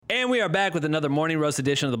And we are back with another morning roast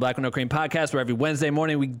edition of the Black with No Cream podcast, where every Wednesday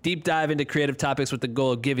morning we deep dive into creative topics with the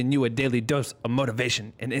goal of giving you a daily dose of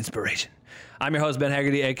motivation and inspiration. I'm your host, Ben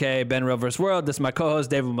Haggerty, a.k.a. Ben Real vs. World. This is my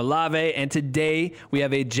co-host, David Malave, and today we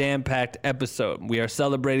have a jam-packed episode. We are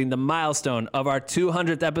celebrating the milestone of our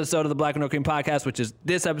 200th episode of the Black with No Cream podcast, which is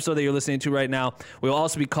this episode that you're listening to right now. We will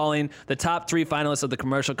also be calling the top 3 finalists of the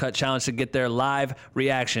Commercial Cut Challenge to get their live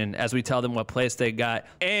reaction as we tell them what place they got.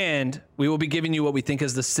 And we will be giving you what we think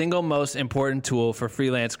is the single most important tool for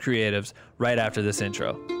freelance creatives right after this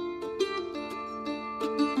intro.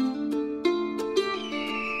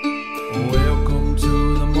 Welcome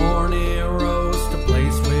to the morning roast, a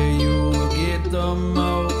place where you will get the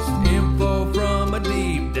most info from a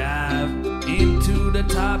deep dive into the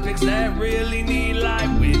topics that really need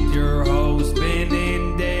life with your host, Ben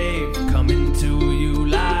and Dave, coming to you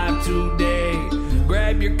live today.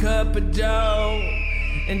 Grab your cup of joe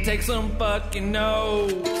and take some fucking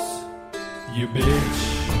notes, you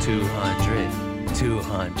bitch. 200.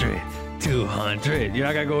 You're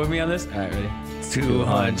not gonna go with me on this? All right, ready?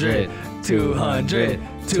 200.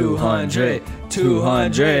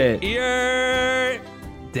 Yeah.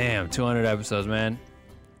 Damn, 200 episodes, man.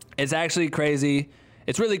 It's actually crazy.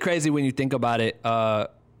 It's really crazy when you think about it.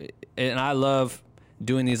 And I love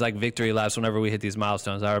doing these like victory laps whenever we hit these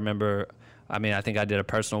milestones. I remember, I think I did a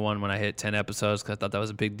personal one when I hit 10 episodes because I thought that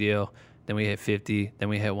was a big deal. Then we hit 50. Then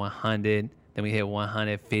we hit 100. Then we hit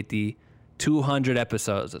 150. 200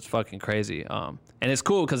 episodes. It's fucking crazy. And it's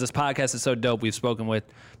cool because this podcast is so dope. We've spoken with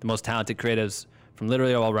the most talented creatives from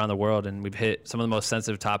literally all around the world, and we've hit some of the most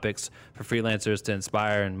sensitive topics for freelancers to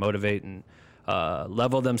inspire and motivate and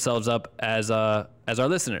level themselves up as our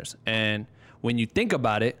listeners. And when you think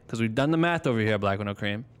about it, because we've done the math over here at Black with No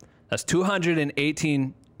Cream, that's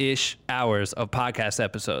 218-ish hours of podcast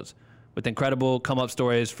episodes with incredible come-up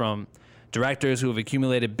stories from directors who have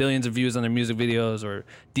accumulated billions of views on their music videos, or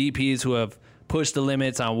DPs who have pushed the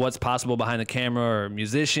limits on what's possible behind the camera, or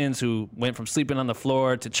musicians who went from sleeping on the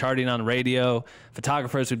floor to charting on radio,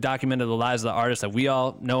 photographers who documented the lives of the artists that we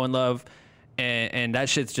all know and love. And that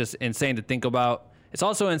shit's just insane to think about. It's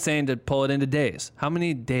also insane to pull it into days. How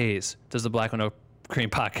many days does the Black with No Cream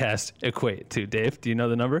podcast equate to, Dave? Do you know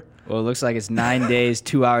the number? Well, it looks like it's 9 days,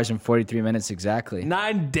 2 hours, and 43 minutes exactly.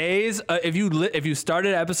 9 days? If you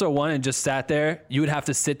started episode 1 and just sat there, you would have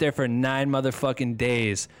to sit there for 9 motherfucking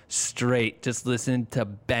days straight, just listen to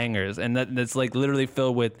bangers. And that's like literally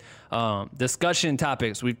filled with discussion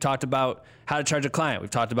topics. We've talked about how to charge a client. We've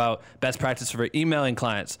talked about best practice for emailing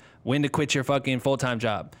clients, when to quit your fucking full-time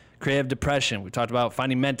job, creative depression. We talked about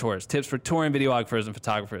finding mentors, tips for touring videographers and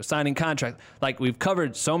photographers, signing contracts. Like, we've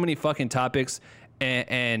covered so many fucking topics,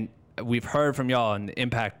 and we've heard from y'all, and the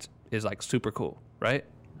impact is like super cool, right?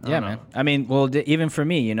 Yeah, man. Even for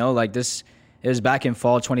me, like this, it was back in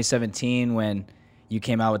fall 2017 when you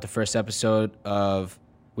came out with the first episode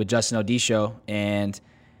with Justin O.D. Show, and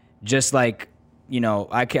just like,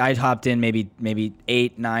 I hopped in maybe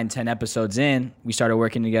 8, 9, 10 episodes in. We started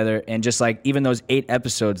working together, and just like even those 8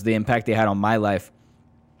 episodes, the impact they had on my life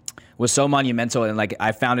was so monumental. And like,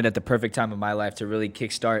 I found it at the perfect time of my life to really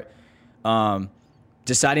kickstart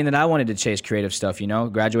deciding that I wanted to chase creative stuff.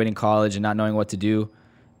 Graduating college and not knowing what to do,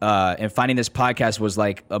 and finding this podcast was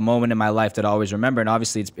like a moment in my life that I always remember. And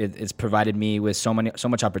obviously, it's provided me with so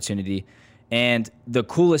much opportunity. And the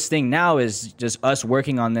coolest thing now is just us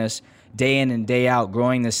working on this day in and day out,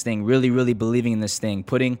 growing this thing, really, really believing in this thing,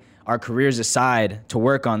 putting our careers aside to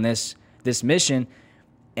work on this mission.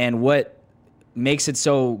 And what makes it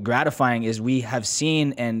so gratifying is we have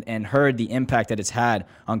seen and heard the impact that it's had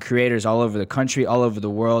on creators all over the country, all over the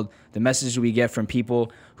world. The messages we get from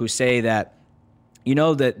people who say that,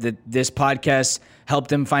 that this podcast helped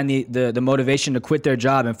them find the motivation to quit their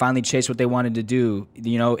job and finally chase what they wanted to do.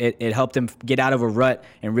 It helped them get out of a rut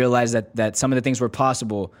and realize that some of the things were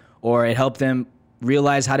possible, or it helped them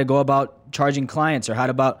realize how to go about charging clients, or how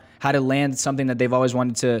to land something that they've always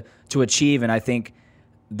wanted to achieve. And I think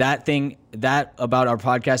that about our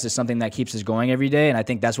podcast is something that keeps us going every day. And I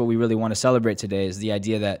think that's what we really want to celebrate today, is the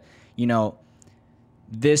idea that,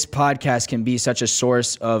 this podcast can be such a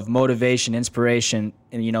source of motivation, inspiration,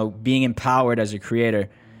 and, being empowered as a creator.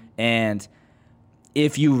 And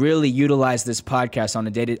if you really utilize this podcast on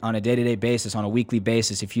a day-to-day basis, on a weekly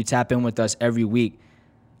basis, if you tap in with us every week,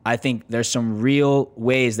 I think there's some real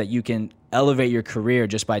ways that you can elevate your career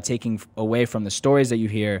just by taking away from the stories that you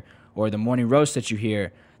hear, or the morning roast that you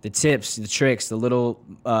hear, the tips, the tricks, the little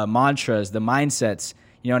mantras, the mindsets.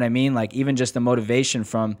 You know what I mean? Like, even just the motivation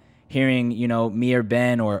from hearing, me or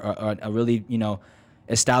Ben or a really,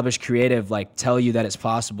 established creative, like, tell you that it's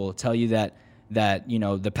possible, tell you that that, you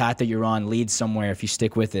know, the path that you're on leads somewhere if you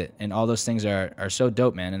stick with it. And all those things are so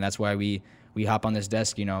dope, man. And that's why we hop on this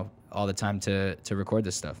desk, you know, all the time to record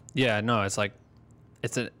this stuff. Yeah, no, it's like,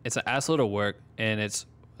 it's an assload of work, and it's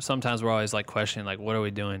sometimes we're always like questioning, like, what are we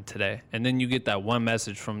doing today? And then you get that one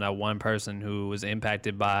message from that one person who was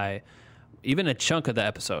impacted by even a chunk of the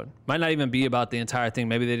episode. Might not even be about the entire thing.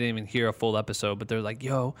 Maybe they didn't even hear a full episode, but they're like,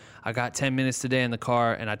 yo, I got 10 minutes today in the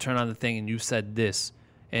car and I turned on the thing and you said this,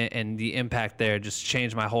 and the impact there just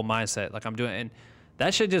changed my whole mindset. Like I'm doing, and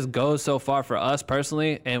that shit just goes so far for us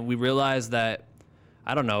personally. And we realize that,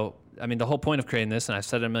 I don't know, I mean, the whole point of creating this, and I've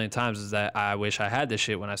said it a million times, is that I wish I had this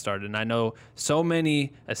shit when I started. And I know so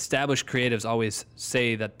many established creatives always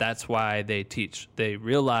say that that's why they teach. They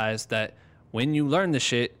realize that when you learn the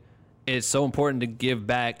shit, it's so important to give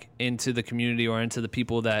back into the community or into the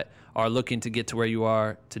people that are looking to get to where you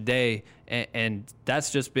are today. And that's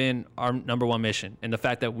just been our number one mission. And the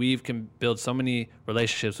fact that we can build so many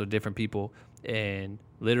relationships with different people and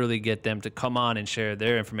literally get them to come on and share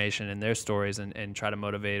their information and their stories and try to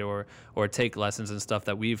motivate or take lessons and stuff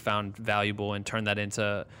that we've found valuable and turn that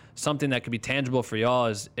into something that could be tangible for y'all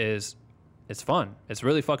is it's fun. It's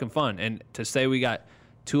really fucking fun. And to say we got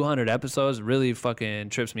 200 episodes really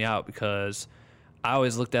fucking trips me out, because I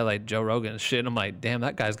always looked at like Joe Rogan and shit, and I'm like, damn,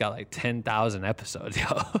 that guy's got like 10,000 episodes,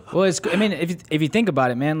 yo. Well, I mean, if you think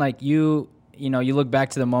about it, man, like you look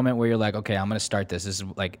back to the moment where you're like, okay, I'm gonna start this. This is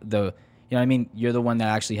like you know what I mean? You're the one that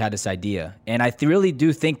actually had this idea. And I really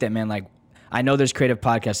do think that, man, like, I know there's creative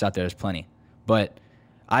podcasts out there, there's plenty, but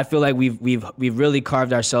I feel like we've really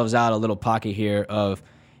carved ourselves out a little pocket here of,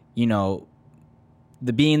 you know,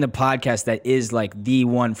 being the podcast that is like the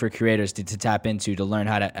one for creators to tap into, to learn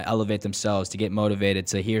how to elevate themselves, to get motivated,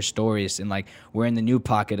 to hear stories. And like, we're in the new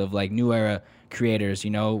pocket of like new era creators, you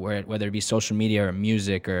know, whether it be social media or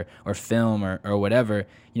music or film or whatever,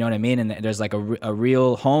 you know what I mean? And there's like a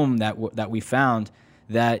real home that we found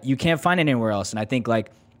that you can't find anywhere else. And I think like,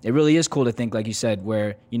 it really is cool to think, like you said,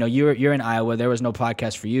 where, you know, you're in Iowa, there was no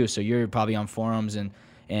podcast for you. So you're probably on forums and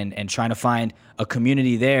trying to find a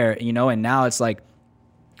community there, you know, and now it's like,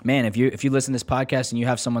 man, if you listen to this podcast and you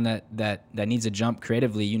have someone that needs a jump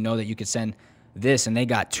creatively, you know that you could send this, and they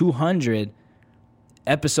got 200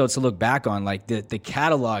 episodes to look back on, like the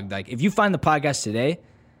catalog. Like if you find the podcast today,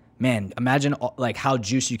 man, imagine like how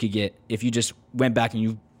juice you could get if you just went back and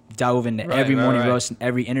you dove into every morning roast and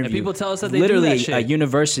every interview. And people tell us that they literally do that shit. A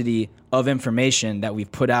university of information that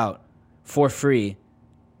we've put out for free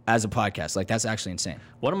as a podcast. Like, that's actually insane.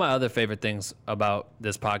 One of my other favorite things about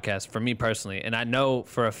this podcast, for me personally, and I know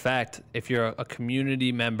for a fact, if you're a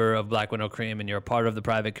community member of Black With No Cream and you're a part of the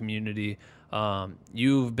private community,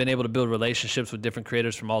 you've been able to build relationships with different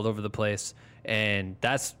creators from all over the place. And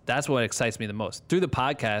that's what excites me the most. Through the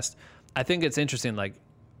podcast, I think it's interesting, like,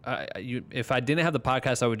 if I didn't have the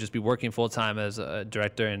podcast, I would just be working full-time as a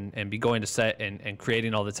director and be going to set and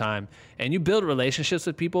creating all the time. And you build relationships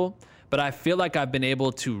with people, but I feel like I've been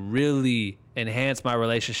able to really enhance my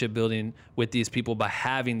relationship building with these people by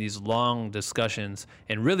having these long discussions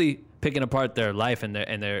and really picking apart their life and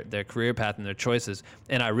their career path and their choices.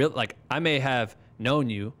 And I may have known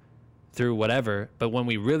you through whatever, but when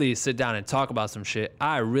we really sit down and talk about some shit,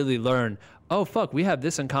 I really learn, oh fuck, we have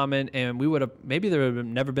this in common, and there would have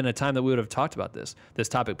never been a time that we would have talked about this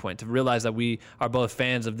topic point, to realize that we are both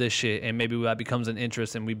fans of this shit, and maybe that becomes an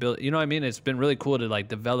interest, and we build, you know what I mean? It's been really cool to like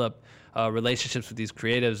develop relationships with these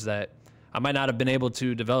creatives that I might not have been able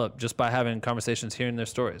to develop just by having conversations, hearing their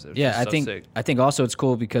stories. Yeah, I think also it's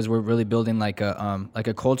cool because we're really building like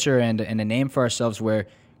a culture and a name for ourselves where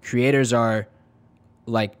creators,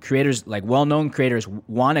 like well-known creators,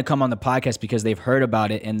 want to come on the podcast because they've heard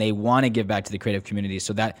about it and they want to give back to the creative community.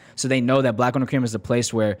 So they know that Black With No Cream is the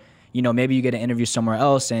place where, you know, maybe you get an interview somewhere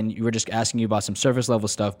else and we're just asking you about some surface level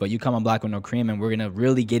stuff, but you come on Black With No Cream and we're gonna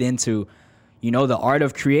really get into, you know, the art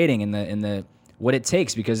of creating and the what it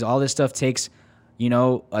takes, because all this stuff takes, you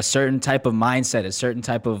know, a certain type of mindset, a certain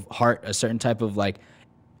type of heart, a certain type of like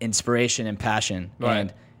inspiration and passion.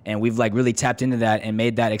 Right. And we've like really tapped into that and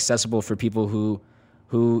made that accessible for people who,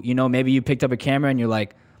 you know, maybe you picked up a camera and you're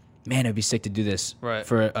like, man, it'd be sick to do this. Right.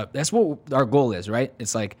 That's what our goal is, right?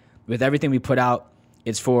 It's like with everything we put out,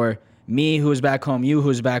 it's for me who's back home, you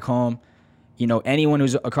who's back home, you know, anyone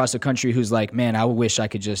who's across the country who's like, man, I wish I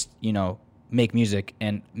could just, you know, make music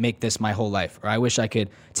and make this my whole life. Or I wish I could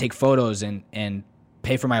take photos and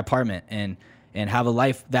pay for my apartment and have a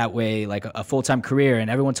life that way, like a full-time career. And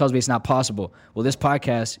everyone tells me it's not possible. Well, this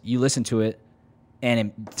podcast, you listen to it, and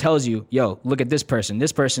it tells you, yo, look at this person.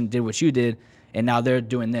 This person did what you did, and now they're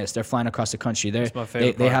doing this. They're flying across the country. That's my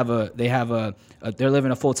favorite They're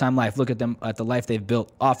living a full-time life. Look at them, at the life they've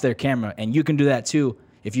built off their camera, and you can do that too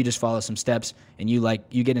if you just follow some steps and you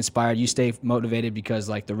get inspired, you stay motivated because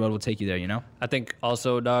like the road will take you there, you know? I think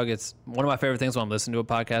also, dog, it's one of my favorite things when I'm listening to a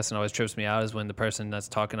podcast and always trips me out is when the person that's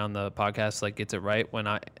talking on the podcast like gets it right.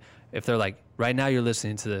 If they're like, right now you're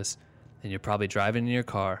listening to this and you're probably driving in your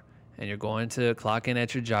car and you're going to clock in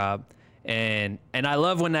at your job. And I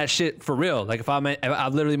love when that shit for real. Like if I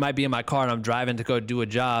literally might be in my car and I'm driving to go do a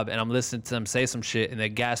job and I'm listening to them say some shit and they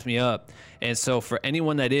gas me up. And so for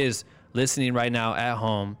anyone that is listening right now at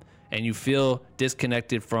home and you feel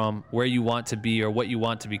disconnected from where you want to be or what you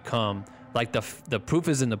want to become, like the proof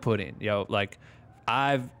is in the pudding, yo. Like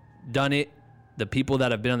I've done it. The people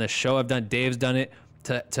that have been on the show have done. Dave's done it.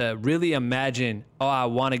 To really imagine, oh, I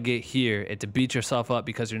want to get here, and to beat yourself up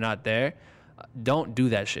because you're not there. Don't do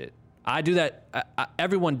that shit. I do that.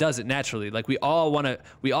 Everyone does it naturally. Like we all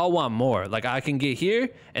want more. Like I can get here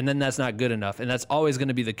and then that's not good enough. And that's always going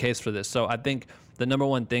to be the case for this. So I think the number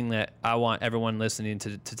one thing that I want everyone listening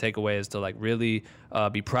to take away is to like really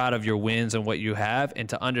be proud of your wins and what you have, and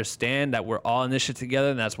to understand that we're all in this shit together.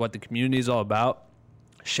 And that's what the community is all about.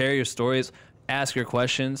 Share your stories, ask your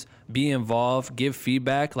questions, be involved, give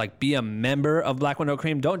feedback, like be a member of Black With No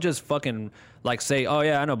Cream. Don't just fucking like say, oh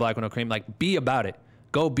yeah, I know Black With No Cream. Like be about it.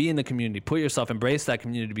 Go be in the community. Put yourself, embrace that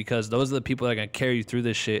community, because those are the people that are going to carry you through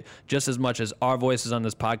this shit just as much as our voices on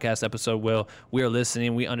this podcast episode will. We are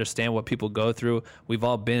listening. We understand what people go through. We've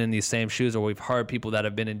all been in these same shoes, or we've heard people that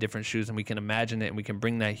have been in different shoes, and we can imagine it, and we can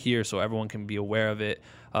bring that here so everyone can be aware of it.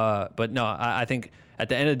 But no, I think at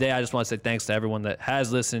the end of the day, I just want to say thanks to everyone that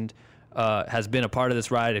has listened, has been a part of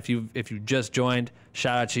this ride. If you just joined,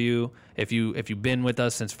 shout out to you. If you've been with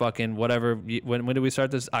us since fucking whatever, when did we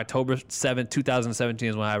start this? October 7th, 2017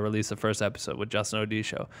 is when I released the first episode with Justin O.D.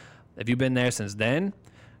 Show. If you've been there since then,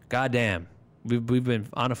 goddamn, we've been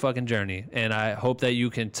on a fucking journey, and I hope that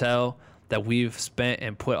you can tell that we've spent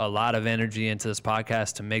and put a lot of energy into this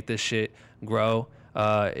podcast to make this shit grow.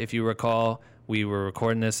 If you recall, we were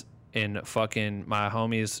recording this in fucking my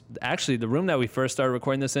homies. Actually, the room that we first started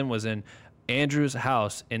recording this in was in Andrew's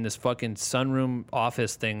house, in this fucking sunroom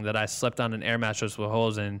office thing that I slept on an air mattress with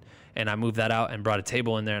holes in, and I moved that out and brought a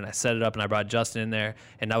table in there and I set it up and I brought Justin in there,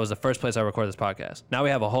 and that was the first place I recorded this podcast. Now we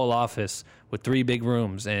have a whole office with 3 big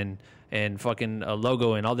rooms and fucking a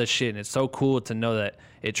logo and all this shit, and it's so cool to know that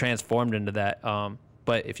it transformed into that.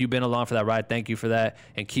 But if you've been along for that ride, thank you for that,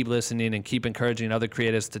 and keep listening and keep encouraging other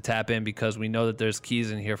creatives to tap in, because we know that there's keys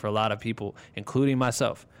in here for a lot of people, including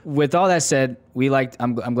myself. With all that said,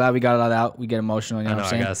 I'm glad we got it all out. We get emotional, you know what I'm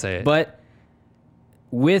saying? I gotta say it. But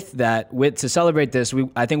with that, to celebrate this,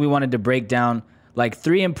 I think we wanted to break down like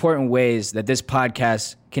 3 important ways that this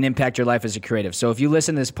podcast can impact your life as a creative. So if you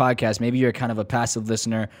listen to this podcast, maybe you're kind of a passive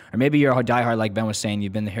listener, or maybe you're a diehard like Ben was saying,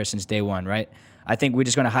 you've been here since day one, right? I think we're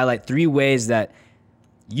just going to highlight 3 ways that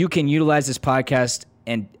you can utilize this podcast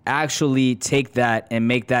and actually take that and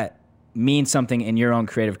make that mean something in your own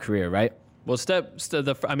creative career, right? Well,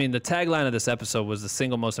 the tagline of this episode was the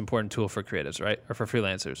single most important tool for creatives, right? Or for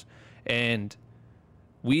freelancers. And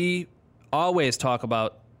we always talk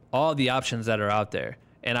about all the options that are out there.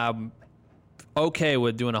 And I'm okay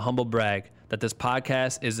with doing a humble brag that this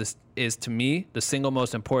podcast is to me the single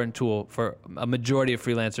most important tool for a majority of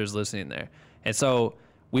freelancers listening there. And so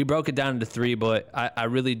we broke it down into 3, but I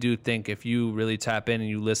really do think if you really tap in and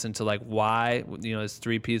you listen to like why, it's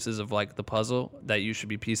 3 pieces of like the puzzle that you should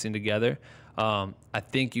be piecing together. I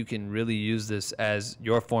think you can really use this as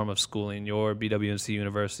your form of schooling, your BWNC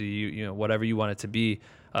university, whatever you want it to be.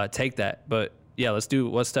 Take that. But yeah,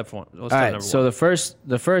 what's step 1? All right. So the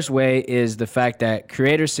first way is the fact that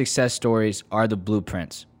creator success stories are the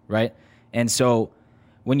blueprints, right? And so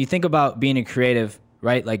when you think about being a creative,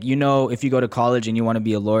 right? Like, if you go to college and you want to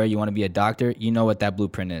be a lawyer, you want to be a doctor, you know what that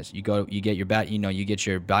blueprint is. You get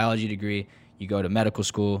your biology degree, you go to medical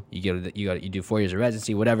school, you do 4 years of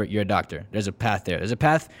residency, whatever, you're a doctor. There's a path there. There's a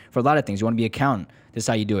path for a lot of things. You want to be an accountant. This is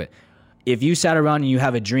how you do it. If you sat around and you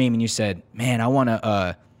have a dream and you said, man, I want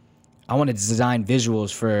to design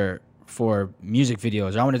visuals for music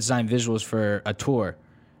videos, or I want to design visuals for a tour.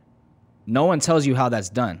 No one tells you how that's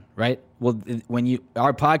done, right? Well,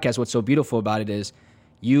 our podcast, what's so beautiful about it is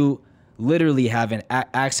you literally have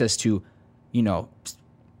access to,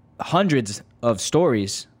 hundreds of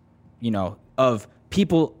stories, of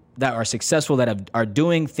people that are successful, that are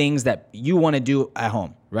doing things that you want to do at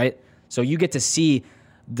home, right? So you get to see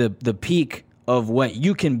the peak of what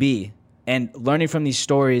you can be, and learning from these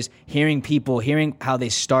stories, hearing how they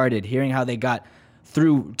started, hearing how they got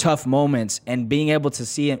through tough moments and being able to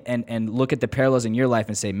see and look at the parallels in your life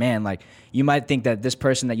and say, man, like you might think that this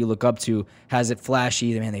person that you look up to has it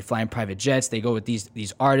flashy, man, they fly in private jets, they go with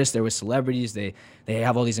these artists, they're with celebrities, they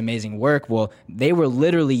have all these amazing work. Well, they were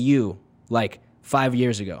literally you like 5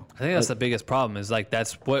 years ago. I think that's the biggest problem is like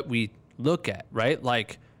that's what we look at, right?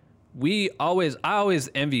 Like I always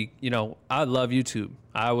envy, you know, I love YouTube.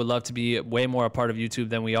 I would love to be way more a part of YouTube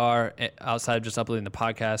than we are outside of just uploading the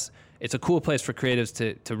podcast. It's a cool place for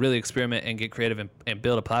creatives to really experiment and get creative and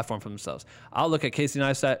build a platform for themselves. I'll look at Casey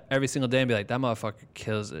Neistat every single day and be like, that motherfucker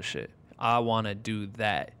kills this shit. I want to do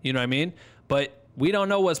that. You know what I mean? But we don't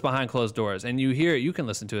know what's behind closed doors. And you can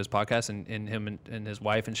listen to his podcast and him and his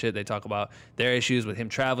wife and shit. They talk about their issues with him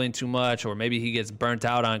traveling too much, or maybe he gets burnt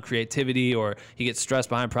out on creativity, or he gets stressed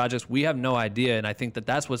behind projects. We have no idea. And I think that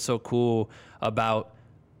that's what's so cool about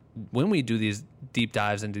when we do these deep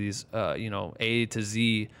dives into these, A to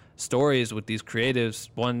Z stories with these creatives.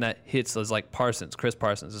 One that hits is like Chris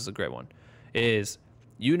Parsons is a great one.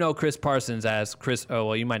 You know Chris Parsons as Chris, oh,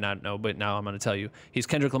 well, you might not know, but now I'm going to tell you. He's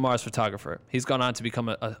Kendrick Lamar's photographer. He's gone on to become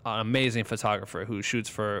an amazing photographer who shoots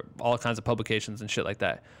for all kinds of publications and shit like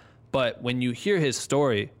that. But when you hear his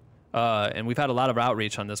story, and we've had a lot of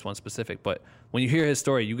outreach on this one specific, but when you hear his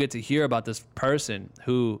story, you get to hear about this person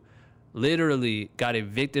who literally got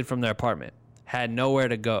evicted from their apartment, had nowhere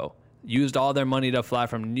to go, used all their money to fly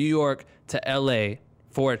from New York to LA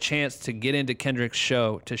for a chance to get into Kendrick's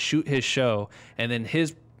show, to shoot his show. And then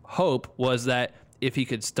his hope was that if he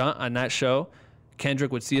could stunt on that show,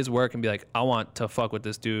 Kendrick would see his work and be like, I want to fuck with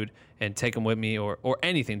this dude and take him with me or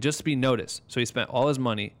anything, just to be noticed. So he spent all his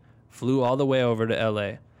money, flew all the way over to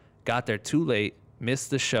LA, got there too late, missed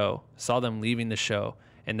the show, saw them leaving the show,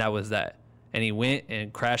 and that was that. And he went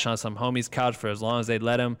and crashed on some homie's couch for as long as they'd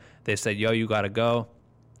let him. They said, yo, you got to go.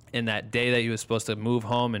 And that day that he was supposed to move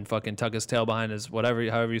home and fucking tuck his tail behind his whatever,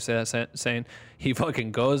 however you say that saying, he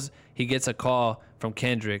fucking goes, he gets a call from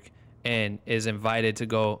Kendrick and is invited to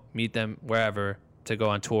go meet them wherever to go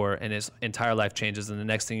on tour, and his entire life changes. And the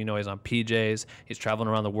next thing you know, he's on PJs, he's traveling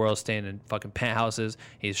around the world, staying in fucking penthouses,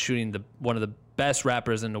 he's shooting one of the best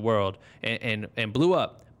rappers in the world and blew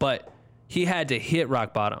up. But he had to hit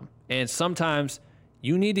rock bottom. And sometimes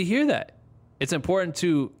you need to hear that. It's important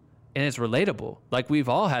to, and it's relatable. Like, we've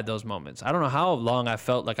all had those moments. I don't know how long I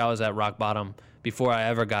felt like I was at rock bottom before I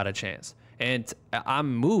ever got a chance. And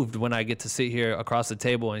I'm moved when I get to sit here across the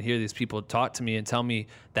table and hear these people talk to me and tell me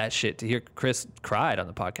that shit. To hear Chris cried on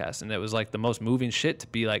the podcast, and it was like the most moving shit to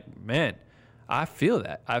be like, man, I feel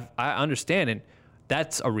that. I understand. And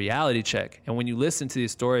that's a reality check. And when you listen to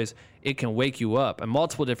these stories, it can wake you up in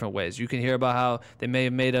multiple different ways. You can hear about how they may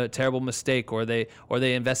have made a terrible mistake, or they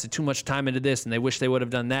invested too much time into this and they wish they would have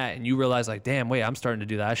done that. And you realize, like, damn, wait, I'm starting to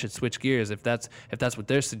do that. I should switch gears if that's what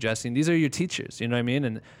they're suggesting. These are your teachers, you know what I mean?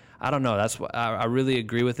 And I don't know. That's what I really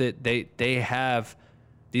agree with it.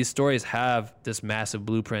 These stories have this massive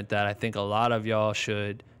blueprint that I think a lot of y'all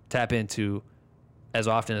should tap into as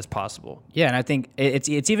often as possible. Yeah, and I think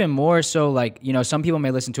it's even more so, like, you know, some people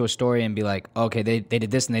may listen to a story and be like, okay, they did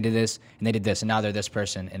this and they did this and they did this and now they're this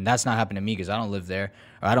person, and that's not happened to me because I don't live there,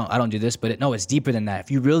 or I don't do this. But it's deeper than that.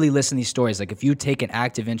 If you really listen to these stories, like if you take an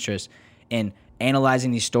active interest in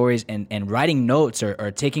analyzing these stories and writing notes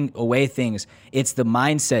or taking away things, it's the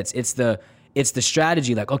mindsets, it's the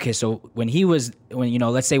strategy. Like, okay, so when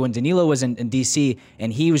let's say when Danilo was in DC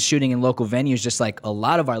and he was shooting in local venues, just like a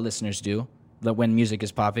lot of our listeners do, when music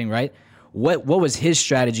is popping, right? What was his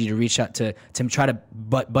strategy to reach out to try to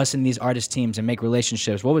bust in these artist teams and make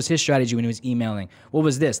relationships? What was his strategy when he was emailing? What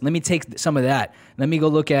was this? Let me take some of that. Let me go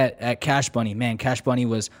look at Cash Bunny. Man, Cash Bunny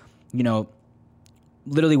was,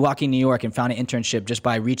 literally walking New York and found an internship just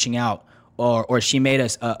by reaching out. Or she made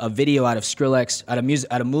a video out of Skrillex,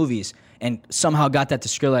 out of movies, and somehow got that to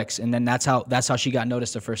Skrillex, and then that's how she got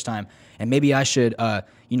noticed the first time. And maybe I should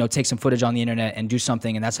take some footage on the internet and do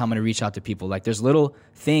something, and that's how I'm gonna reach out to people. Like, there's little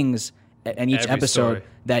things in each Every episode story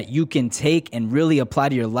that you can take and really apply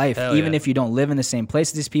to your life, Hell even yeah. if you don't live in the same place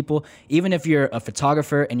as these people. Even if you're a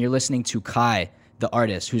photographer and you're listening to Kai, the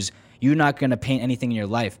artist, you're not going to paint anything in your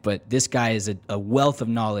life, but this guy is a wealth of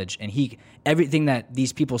knowledge, and everything that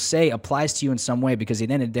these people say applies to you in some way, because at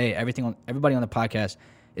the end of the day, everybody on the podcast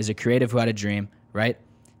is a creative who had a dream, right?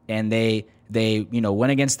 And they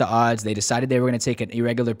went against the odds. They decided they were going to take an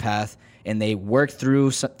irregular path, and they worked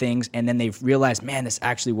through some things, and then they realized, man, this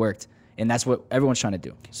actually worked. And that's what everyone's trying to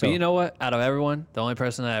do. So, but you know what? Out of everyone, the only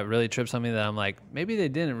person that really trips on me that I'm like, maybe they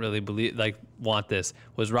didn't really believe, like, want this,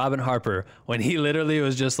 was Robin Harper, when he literally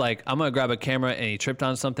was just like, I'm gonna grab a camera, and he tripped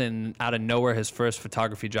on something, and out of nowhere his first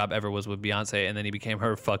photography job ever was with Beyonce, and then he became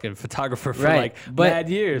her fucking photographer for like mad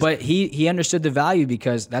years. But he understood the value,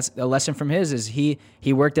 because that's a lesson from his, is he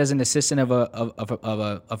worked as an assistant of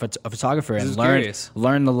a photographer and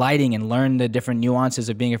learned the lighting and learned the different nuances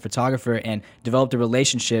of being a photographer and developed a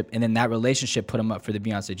relationship, and then that relationship put him up for the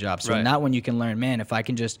Beyonce job. So not when you can learn, man, if I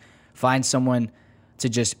can just find someone to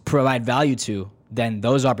just provide value to, then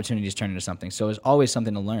those opportunities turn into something. So there's always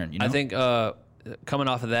something to learn, you know? I think coming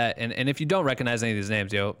off of that, and if you don't recognize any of these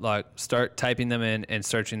names, like start typing them in and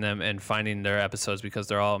searching them and finding their episodes, because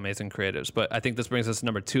they're all amazing creatives. But I think this brings us to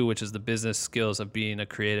number 2, which is the business skills of being a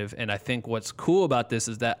creative. And I think what's cool about this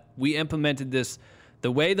is that we implemented this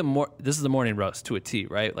the way this is the morning roast to a T,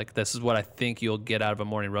 right? Like, this is what I think you'll get out of a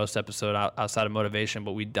morning roast episode outside of motivation,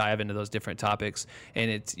 but we dive into those different topics, and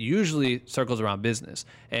it usually circles around business.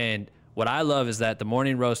 And what I love is that the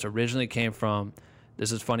morning roast originally came from,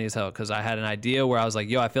 this is funny as hell, because I had an idea where I was like,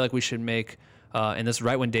 yo, I feel like we should make, and this is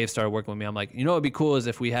right when Dave started working with me. I'm like, you know what would be cool is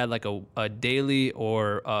if we had like a daily,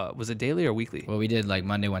 or was it daily or weekly? Well, we did like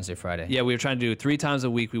Monday, Wednesday, Friday. Yeah, we were trying to do 3 times a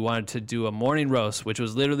week. We wanted to do a morning roast, which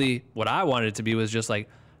was literally what I wanted it to be, was just like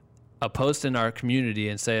a post in our community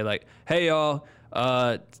and say like, hey y'all,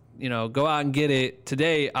 go out and get it.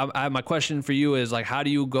 Today, my question for you is like, how do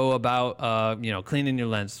you go about, cleaning your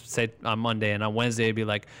lens, say on Monday, and on Wednesday it'd be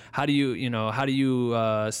like, how do you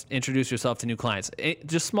introduce yourself to new clients?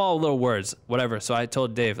 Just small little words, whatever. So I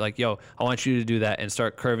told Dave like, yo, I want you to do that and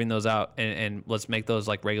start curving those out, and let's make those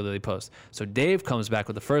like regularly post. So Dave comes back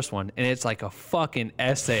with the first one, and it's like a fucking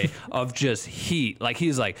essay of just heat. Like,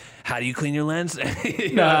 he's like, how do you clean your lens?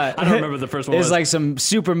 I don't remember the first one. It's like some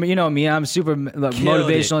super, me, I'm super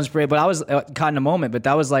motivational. But I was caught in a moment. But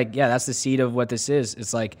that was like, yeah, that's the seed of what this is.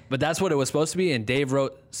 It's like, but that's what it was supposed to be. And Dave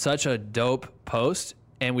wrote such a dope post,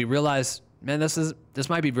 and we realized, man, this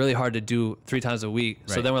might be really hard to do 3 times a week.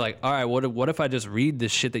 Right. So then we're like, all right, what if I just read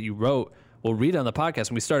this shit that you wrote? We'll read it on the podcast.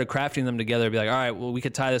 And we started crafting them together. Be like, all right, well, we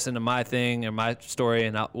could tie this into my thing and my story,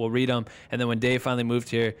 and we'll read them. And then when Dave finally moved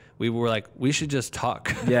here, we were like, we should just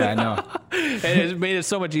talk. Yeah, I know. And it made it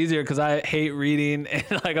so much easier, because I hate reading. And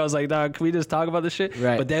like, I was like, dog, can we just talk about this shit?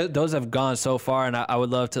 Right. But those have gone so far, and I would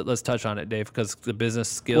love to, let's touch on it, Dave, because the business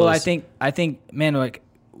skills. Well, I think, man, like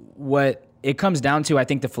what it comes down to, I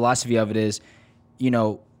think the philosophy of it is,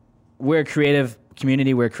 we're a creative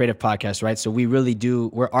community, we're a creative podcast, right? So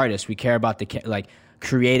we're artists. We care about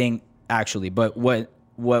creating actually. But what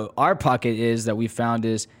our pocket is that we found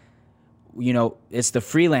is, it's the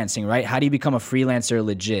freelancing, right? How do you become a freelancer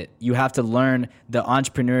legit? You have to learn the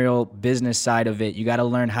entrepreneurial business side of it. You got to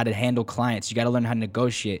learn how to handle clients. You got to learn how to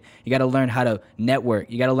negotiate. You got to learn how to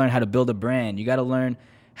network. You got to learn how to build a brand. You got to learn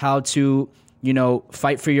how to,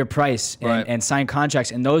 fight for your price and sign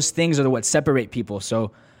contracts. And those things are what separate people.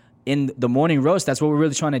 So in the morning roast, that's what we're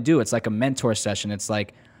really trying to do. It's like a mentor session. It's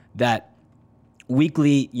like that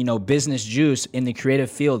weekly, business juice in the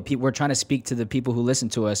creative field. We're trying to speak to the people who listen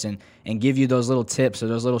to us and give you those little tips or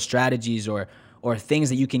those little strategies or things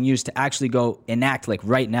that you can use to actually go enact, like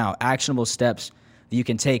right now, actionable steps that you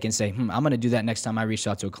can take and say, I'm going to do that next time I reach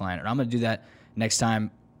out to a client, or I'm going to do that next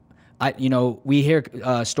time. We hear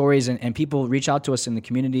stories and people reach out to us in the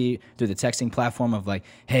community through the texting platform of like,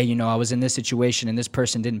 hey, I was in this situation and this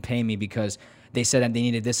person didn't pay me because they said that they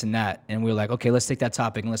needed this and that. And we were like, okay, let's take that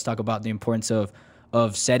topic and let's talk about the importance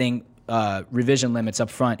of setting revision limits up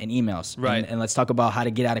front in emails. Right. And let's talk about how to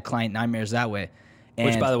get out of client nightmares that way.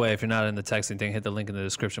 Which, by the way, if you're not in the texting thing, hit the link in the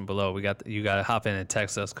description below. You got to hop in and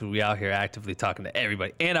text us, because we out here actively talking to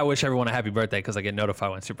everybody. And I wish everyone a happy birthday, because I get notified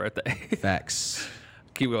when it's your birthday. Facts.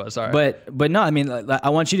 Keep going, sorry. But no, I mean, I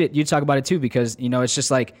want you to talk about it too, because, it's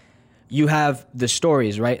just like, you have the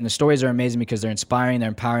stories, right? And the stories are amazing because they're inspiring, they're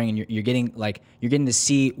empowering, and you're getting to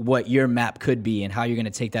see what your map could be and how you're going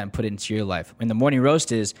to take that and put it into your life. And the morning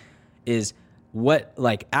roast is what,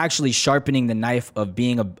 like, actually sharpening the knife of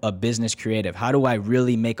being a business creative. How do I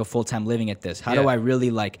really make a full-time living at this? How do I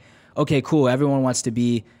really, like, okay, cool, everyone wants to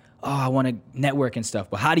be, I want to network and stuff,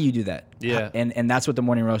 but how do you do that? Yeah. And that's what the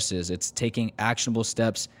morning roast is. It's taking actionable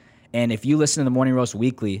steps. And if you listen to the morning roast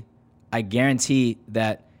weekly, I guarantee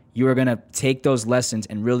that you are going to take those lessons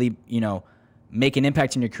and really, make an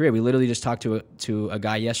impact in your career. We literally just talked to a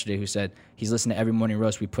guy yesterday who said he's listened to every morning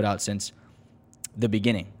roast we put out since the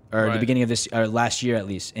beginning, or the beginning of this, or last year at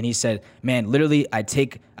least. And he said, man, literally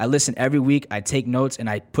I listen every week, I take notes, and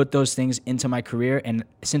I put those things into my career. And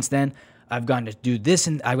since then, I've gotten to do this,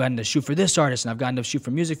 and I've gotten to shoot for this artist, and I've gotten to shoot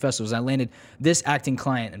for music festivals. I landed this acting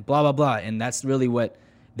client, and blah, blah, blah. And that's really what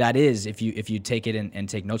that is if you take it and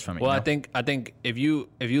take notes from it. Well, you know? I think if you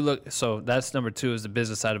look, so that's number 2 is the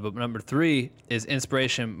business side of it. But number 3 is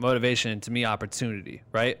inspiration, motivation, and to me, opportunity,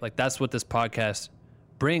 right? Like that's what this podcast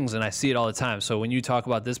brings, and I see it all the time. So when you talk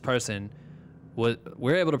about this person,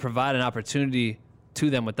 we're able to provide an opportunity to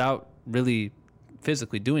them without really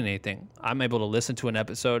physically doing anything. I'm able to listen to an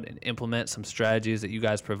episode and implement some strategies that you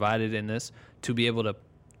guys provided in this to be able to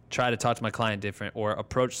try to talk to my client different or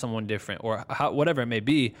approach someone different or whatever it may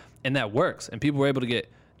be. And that works. And people were able to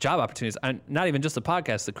get job opportunities. Not even just the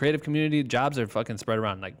podcast, the creative community, jobs are fucking spread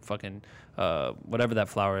around like fucking whatever that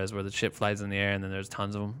flower is where the shit flies in the air and then there's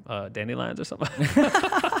tons of them. Dandelions or something.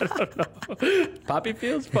 I don't know. Poppy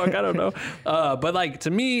fields? Fuck, I don't know. But like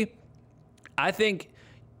to me, I think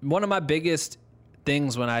one of my biggest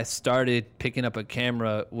things when I started picking up a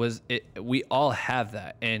camera was we all have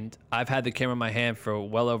that. And I've had the camera in my hand for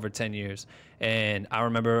well over 10 years. And I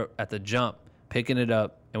remember at the jump picking it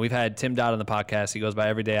up, and we've had Tim Dodd on the podcast. He goes by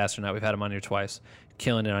Everyday Astronaut. We've had him on here twice,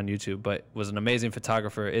 killing it on YouTube, but was an amazing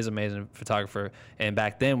photographer, is an amazing photographer. And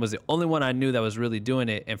back then was the only one I knew that was really doing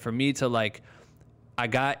it. And for me to like, I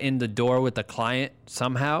got in the door with the client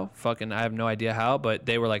somehow. Fucking, I have no idea how, but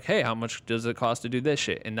they were like, hey, how much does it cost to do this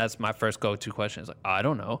shit? And that's my first go-to question. It's like, I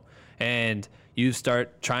don't know. And you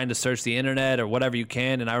start trying to search the internet or whatever you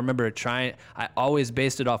can. And I remember I always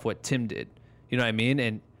based it off what Tim did. You know what I mean?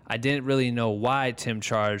 And I didn't really know why Tim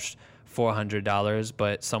charged $400,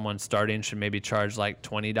 but someone starting should maybe charge like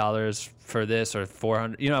 $20 for this or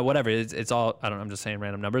 $400, you know, whatever. It's all, I don't know, I'm just saying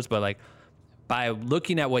random numbers, but like, by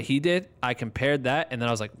looking at what he did, I compared that, and then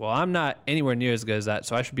I was like, well, I'm not anywhere near as good as that,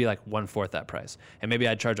 so I should be like 1/4 that price. And maybe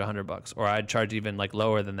I'd charge $100, or I'd charge even like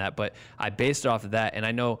lower than that. But I based it off of that, and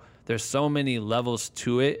I know there's so many levels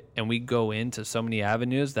to it, and we go into so many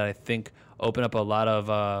avenues that I think open up a lot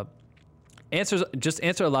of answer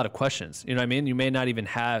a lot of questions. You know what I mean? You may not even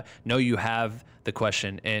know you have the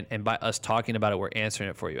question, and by us talking about it, we're answering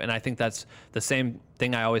it for you. And I think that's the same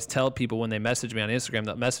thing I always tell people when they message me on Instagram.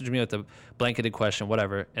 They'll message me with a blanketed question,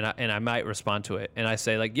 whatever, and I might respond to it. And I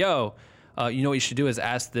say like, yo, you know what you should do is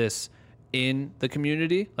ask this in the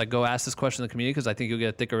community. Like, go ask this question in the community because I think you'll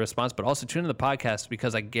get a thicker response. But also tune in the podcast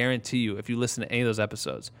because I guarantee you, if you listen to any of those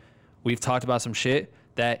episodes, we've talked about some shit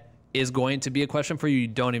that is going to be a question for you. You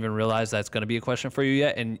don't even realize that's going to be a question for you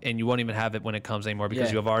yet, and you won't even have it when it comes anymore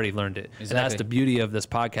because you have already learned it. Exactly. And that's the beauty of this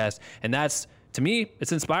podcast. And that's, to me,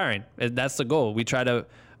 it's inspiring. That's the goal. We try to,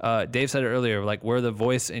 Dave said it earlier, like we're the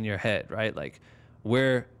voice in your head, right? Like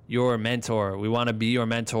we're your mentor. We want to be your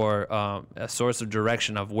mentor, a source of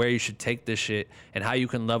direction of where you should take this shit and how you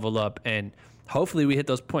can level up. And hopefully we hit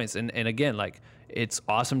those points. And again, like it's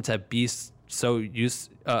awesome to be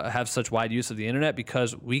have such wide use of the internet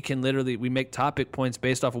because we can literally make topic points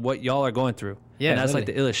based off of what y'all are going through. Yeah, and that's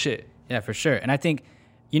literally like the illest shit. Yeah, for sure. And I think,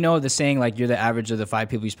 you know, the saying like you're the average of the 5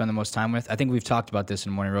 people you spend the most time with. I think we've talked about this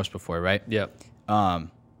in Morning Roast before, right? Yeah.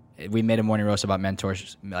 We made a Morning Roast about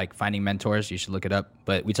mentors, like finding mentors. You should look it up.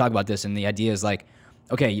 But we talk about this, and the idea is like,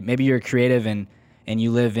 okay, maybe you're creative and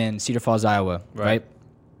you live in Cedar Falls, Iowa, right?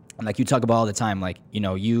 And like you talk about all the time, like, you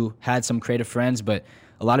know, you had some creative friends, but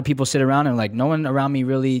a lot of people sit around and like, no one around me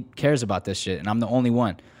really cares about this shit, and I'm the only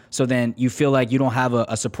one. So then you feel like you don't have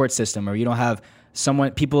a support system, or you don't have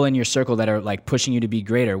people in your circle that are like pushing you to be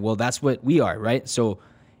greater. Well, that's what we are, right? So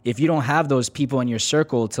if you don't have those people in your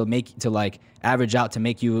circle to like average out to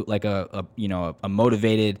make you like a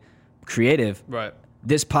motivated creative, right?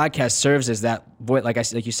 This podcast serves as that voice,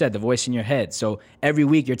 like you said, the voice in your head. So every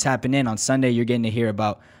week you're tapping in. On Sunday, you're getting to hear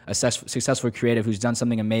about a successful creative who's done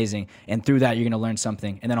something amazing, and through that, you're going to learn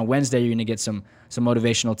something. And then on Wednesday, you're going to get some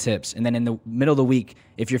motivational tips. And then in the middle of the week,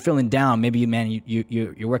 if you're feeling down, maybe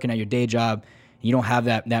you're working at your day job, you don't have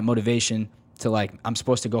that motivation to like, I'm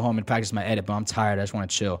supposed to go home and practice my edit, but I'm tired. I just want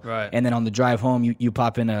to chill. Right. And then on the drive home, you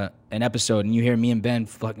pop in an episode, and you hear me and Ben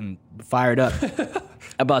fucking fired up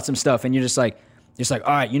about some stuff, and you're just like,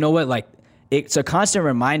 all right, you know what? Like, it's a constant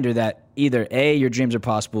reminder that either A, your dreams are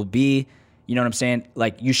possible, B, you know what I'm saying?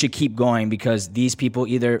 Like, you should keep going because these people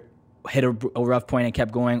either hit a rough point and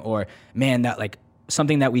kept going, or man, that like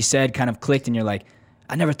something that we said kind of clicked, and you're like,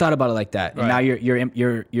 I never thought about it like that. Right. And now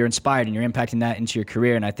you're inspired, and you're impacting that into your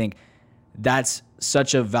career. And I think that's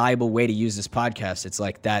such a valuable way to use this podcast. It's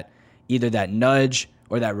like that, either that nudge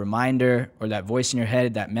or that reminder or that voice in your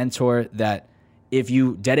head, that mentor that, if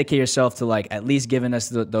you dedicate yourself to like at least giving us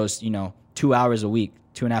those 2 hours a week,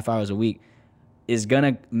 2.5 hours a week, is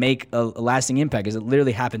gonna make a lasting impact. Because it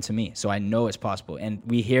literally happened to me, so I know it's possible, and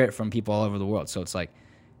we hear it from people all over the world. So it's like,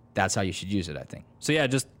 that's how you should use it, I think. So yeah,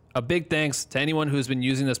 just a big thanks to anyone who's been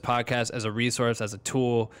using this podcast as a resource, as a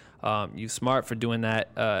tool, You smart for doing that.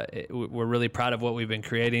 We're really proud of what we've been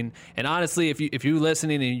creating. And honestly, if you're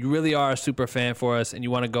listening and you really are a super fan for us and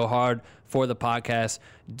you want to go hard for the podcast,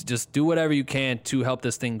 just do whatever you can to help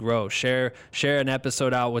this thing grow. Share an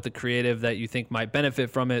episode out with a creative that you think might benefit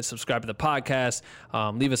from it. Subscribe to the podcast.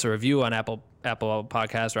 Leave us a review on Apple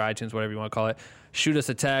Podcasts or iTunes, whatever you want to call it. Shoot us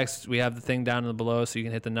a text. We have the thing down in the below so you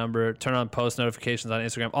can hit the number. Turn on post notifications on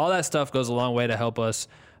Instagram. All that stuff goes a long way to help us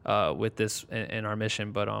with this in our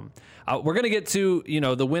mission. But we're going to get to,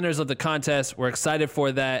 the winners of the contest. We're excited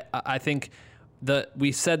for that. I think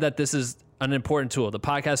we said that this is an important tool. The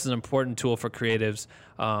podcast is an important tool for creatives.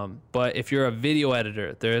 But if you're a video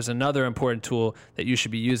editor, there is another important tool that you should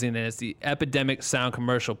be using, and it's the Epidemic Sound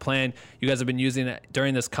Commercial Plan. You guys have been using it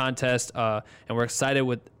during this contest, and we're excited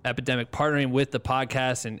with Epidemic partnering with the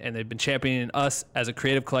podcast, and they've been championing us as a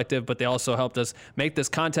creative collective, but they also helped us make this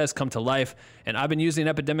contest come to life. And I've been using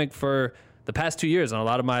Epidemic for the past 2 years on a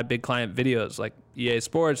lot of my big client videos, like EA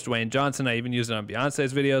Sports, Dwayne Johnson. I even used it on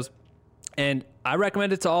Beyonce's videos. And I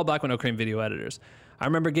recommend it to all Black with No Cream video editors. I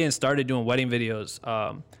remember getting started doing wedding videos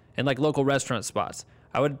in like local restaurant spots.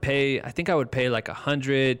 I think I would pay like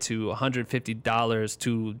 $100 to $150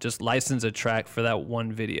 to just license a track for that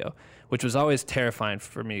one video, which was always terrifying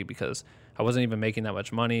for me because I wasn't even making that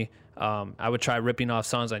much money. I would try ripping off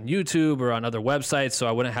songs on YouTube or on other websites so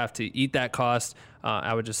I wouldn't have to eat that cost.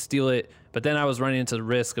 I would just steal it. But then I was running into the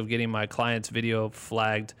risk of getting my client's video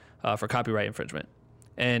flagged for copyright infringement.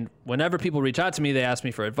 And whenever people reach out to me, they ask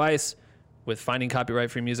me for advice with finding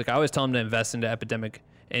copyright-free music. I always tell them to invest into Epidemic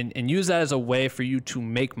and use that as a way for you to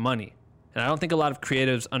make money. And I don't think a lot of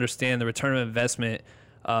creatives understand the return of investment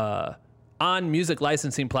on music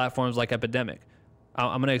licensing platforms like Epidemic.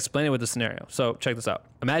 I'm going to explain it with a scenario. So check this out.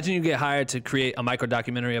 Imagine you get hired to create a micro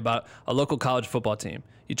documentary about a local college football team.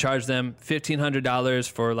 You charge them $1,500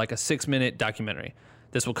 for like a 6-minute documentary.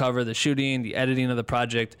 This will cover the shooting, the editing of the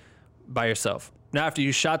project by yourself. Now, after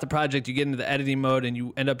you shot the project, you get into the editing mode and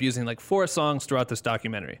you end up using like 4 songs throughout this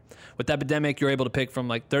documentary. With Epidemic, you're able to pick from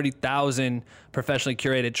like 30,000 professionally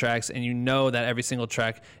curated tracks, and you know that every single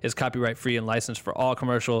track is copyright free and licensed for all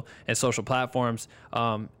commercial and social platforms.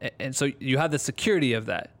 And so you have the security of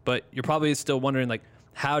that, but you're probably still wondering like,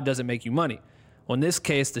 how does it make you money? Well, in this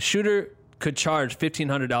case, the shooter could charge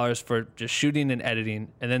 $1,500 for just shooting and editing,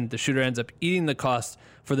 and then the shooter ends up eating the cost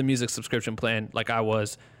for the music subscription plan like I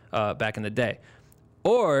was back in the day.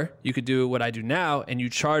 Or you could do what I do now, and you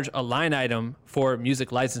charge a line item for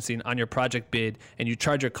music licensing on your project bid, and you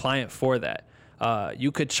charge your client for that.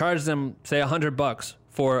 You could charge them, say, $100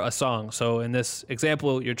 for a song. So in this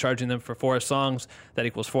example, you're charging them for 4 songs. That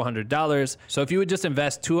equals $400. So if you would just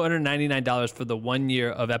invest $299 for the 1 year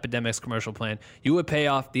of Epidemic's commercial plan, you would pay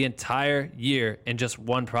off the entire year in just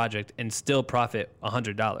one project and still profit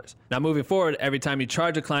 $100. Now, moving forward, every time you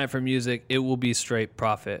charge a client for music, it will be straight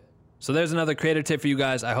profit. So there's another creator tip for you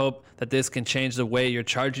guys. I hope that this can change the way you're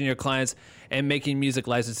charging your clients and making music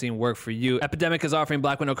licensing work for you. Epidemic is offering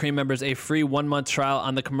Black with No Cream members a free 1-month trial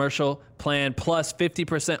on the commercial plan plus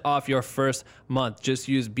 50% off your first month. Just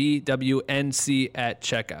use BWNC at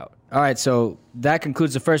checkout. All right, so that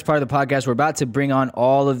concludes the first part of the podcast. We're about to bring on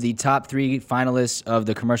all of the top 3 finalists of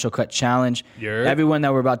the Commercial Cut Challenge. Yep. Everyone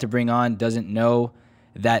that we're about to bring on doesn't know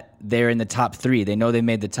that they're in the top 3. They know they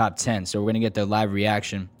made the top 10, so we're going to get their live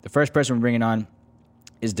reaction. The first person we're bringing on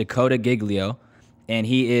is Dakota Giglio, and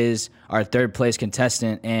he is our 3rd place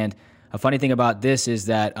contestant. And a funny thing about this is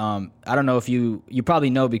that I don't know if you probably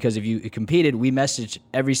know, because if you competed, we messaged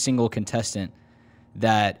every single contestant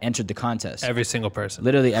that entered the contest. Every single person.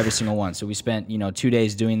 Literally every single one. So we spent 2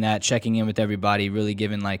 days doing that, checking in with everybody, really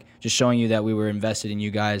giving just showing you that we were invested in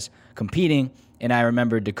you guys competing. And I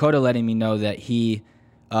remember Dakota letting me know that he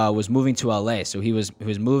was moving to LA. So he was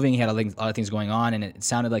moving. He had a lot of things going on, and it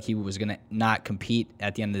sounded like he was going to not compete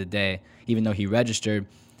at the end of the day, even though he registered.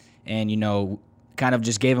 And, kind of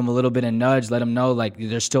just gave him a little bit of nudge, let him know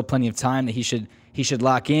there's still plenty of time, that he should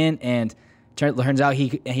lock in. And turns out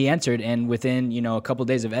he entered, and within a couple of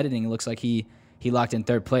days of editing, it looks like he locked in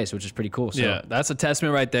 3rd place, which is pretty cool. So, yeah, that's a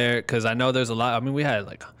testament right there, because I know there's a lot. I mean, we had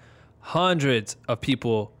hundreds of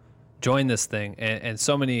people join this thing, and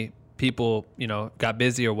so many people, got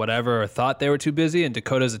busy or whatever, or thought they were too busy. And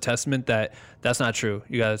Dakota's a testament that that's not true.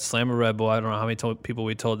 You got to slam a Red Bull. I don't know how many people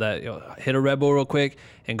we told that, hit a Red Bull real quick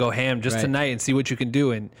and go ham just tonight and see what you can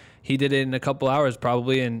do. And he did it in a couple hours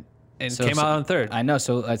probably, and came out on 3rd. I know.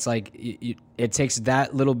 So it's it takes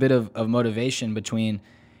that little bit of motivation between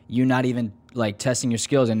you not even testing your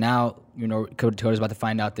skills, and now Dakota's about to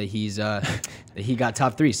find out that that he got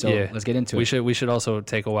top 3. So yeah, let's get into it. We should also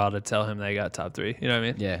take a while to tell him that he got top 3. You know what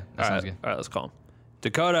I mean? Yeah, that sounds good. All right, let's call him.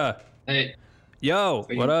 Dakota. Hey. Yo,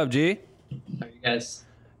 what up, G? How are you guys?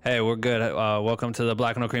 Hey, we're good. Welcome to the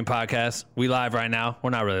Black and No Cream podcast. We live right now. We're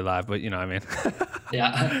not really live, but you know what I mean.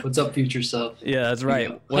 Yeah. What's up, future self? Yeah, that's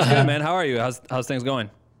right. What's good, man? How are you? How's things going?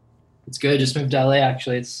 It's good. Just moved to LA.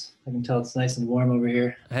 Actually, I can tell it's nice and warm over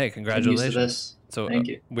here. Hey, congratulations. I'm used to this. So Thank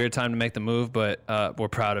you. Weird time to make the move, but we're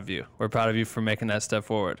proud of you. We're proud of you for making that step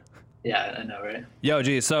forward. Yeah, I know, right? Yo,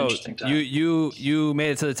 G, so Interesting time. you made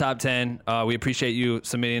it to the top 10. We appreciate you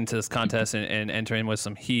submitting to this contest and entering with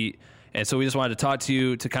some heat. And so we just wanted to talk to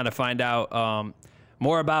you to kind of find out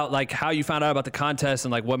more about like how you found out about the contest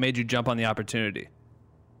and like what made you jump on the opportunity.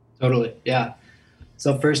 Totally. Yeah.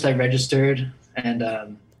 So first I registered and I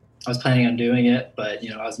was planning on doing it, but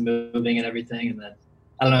I was moving and everything. And then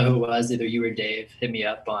I don't know who it was, either you or Dave hit me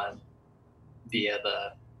up via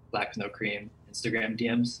the Black No Cream Instagram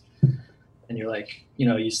DMs. And you're like,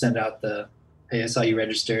 you send out hey, I saw you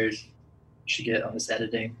registered. You should get on this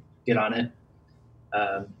editing, get on it.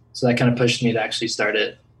 So that kind of pushed me to actually start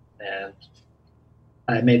it. And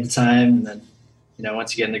I made the time. And then,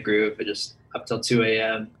 once you get in the group, it just up till 2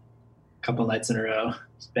 a.m., a couple nights in a row,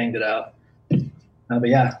 just banged it out. But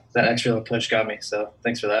yeah, that extra little push got me. So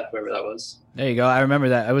thanks for that, whoever that was. There you go. I remember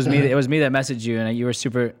that. It was me. It was me that messaged you, and you were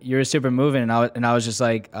super moving. And I was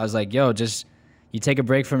like, yo, just you take a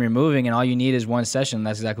break from your moving, and all you need is one session. And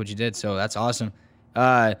that's exactly what you did. So that's awesome.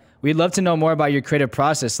 We'd love to know more about your creative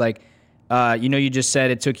process. Like, you just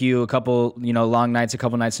said it took you a couple, long nights, a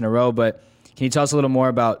couple nights in a row. But can you tell us a little more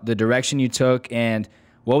about the direction you took and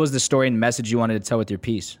what was the story and message you wanted to tell with your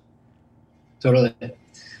piece? Totally.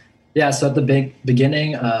 Yeah. So at the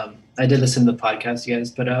beginning, I did listen to the podcast you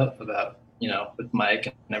guys put out about, with Mike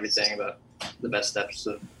and everything about the best steps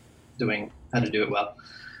of how to do it well.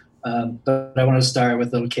 But I want to start with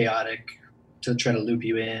a little chaotic to try to loop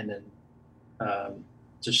you in and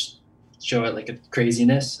just show it like a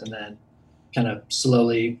craziness and then kind of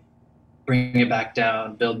slowly bring it back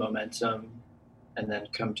down, build momentum, and then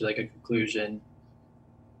come to like a conclusion.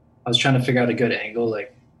 I was trying to figure out a good angle,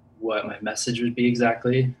 like what my message would be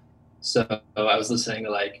exactly. So I was listening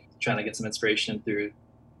to trying to get some inspiration through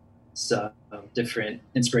some different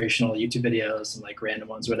inspirational YouTube videos and like random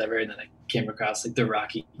ones, whatever. And then I came across like the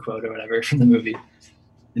Rocky quote or whatever from the movie.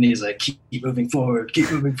 And he's like, keep moving forward, keep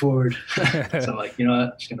moving forward. So I'm like, you know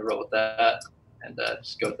what, I'm just going to roll with that and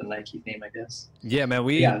just go with the Nike theme, I guess. Yeah, man,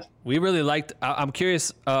 we really liked, I'm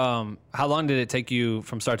curious, how long did it take you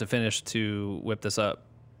from start to finish to whip this up?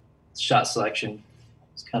 Shot selection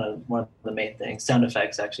was kind of one of the main things. Sound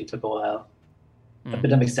effects actually took a while.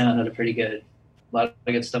 Epidemic Sound had a lot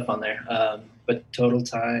of good stuff on there. But total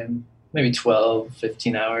time, maybe 12,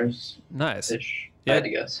 15 hours. Nice. Yeah, I had to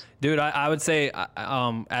guess. Dude, I would say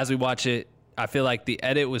as we watch it, I feel like the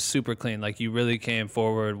edit was super clean. Like you really came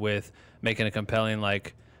forward with making a compelling,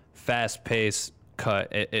 like fast-paced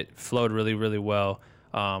cut. It flowed really, really well.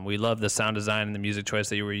 We loved the sound design and the music choice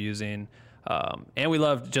that you were using. And we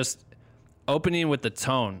loved just opening with the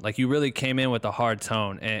tone. Like you really came in with a hard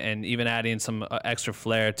tone and even adding some extra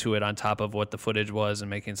flair to it on top of what the footage was and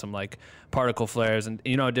making some like particle flares and,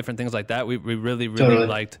 different things like that. We really, really Totally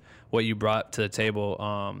liked what you brought to the table.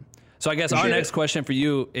 So I guess our next question for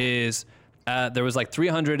you is there was like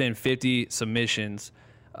 350 submissions.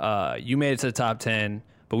 You made it to the top 10,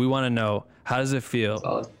 but we want to know, how does it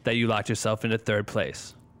feel that you locked yourself into third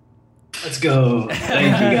place? Let's go.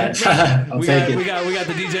 Thank you, guys. I'll take it. We got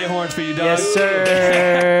the DJ horns for you, dog. Yes,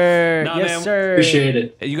 sir. Nah, yes, man. sir. Appreciate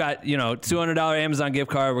it. You got, $200 Amazon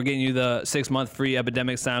gift card. We're getting you the 6-month free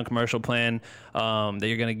Epidemic Sound commercial plan that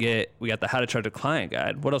you're going to get. We got the How to Charge a Client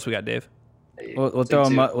guide. What else we got, Dave? We'll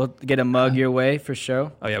we'll get a mug your way for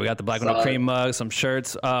sure. Oh, yeah, we got the Black and No Cream mug, some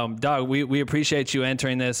shirts. Dog, we appreciate you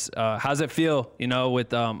entering this. How's it feel,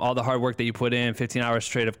 with all the hard work that you put in, 15 hours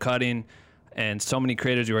straight of cutting, and so many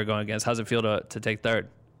creators you were going against? How's it feel to take third?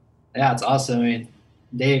 Yeah, it's awesome. I mean,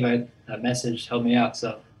 Dave, that message helped me out,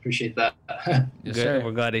 so appreciate that. Yes, Good. sir.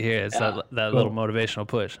 We're glad to hear it. It's that cool. little motivational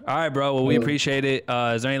push. All right, bro. Well, we appreciate it.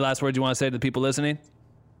 Is there any last words you want to say to the people listening?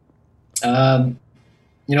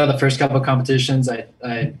 The first couple of competitions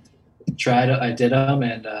I did them,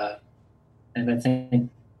 and I think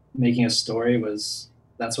making a story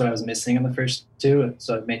that's what I was missing in the first two.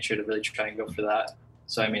 So I made sure to really try and go for that.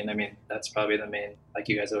 So I mean, that's probably the main, like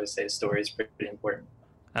you guys always say, story is pretty important.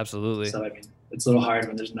 Absolutely. So I mean, it's a little hard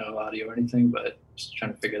when there's no audio or anything, but just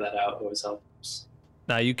trying to figure that out always helps.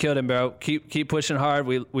 Nah, you killed him, bro. Keep pushing hard.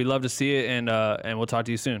 We love to see it, and we'll talk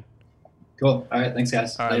to you soon. Cool. All right. Thanks,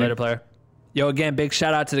 guys. All right, later, player. Yo, again, big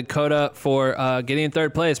shout out to Dakota for getting in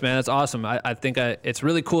third place, man. That's awesome. I think it's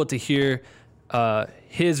really cool to hear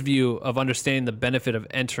his view of understanding the benefit of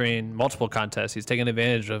entering multiple contests. He's taking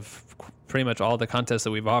advantage of pretty much all the contests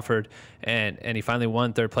that we've offered, and he finally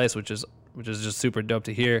won third place, which is just super dope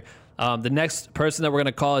to hear. The next person that we're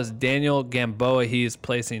gonna call is Daniel Gamboa. He's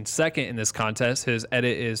placing second in this contest. His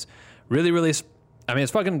edit is really, really, I mean,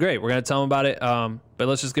 it's fucking great. We're gonna tell him about it, but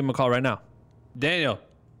let's just give him a call right now. Daniel.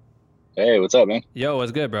 Hey, what's up, man? Yo,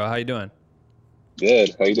 what's good, bro? How you doing?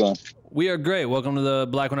 Good. How you doing? We are great. Welcome to the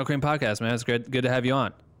Black with No Cream podcast, man. It's good to have you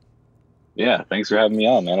on. Yeah, thanks for having me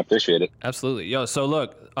on, man. I appreciate it. Absolutely. Yo, so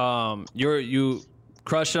look, you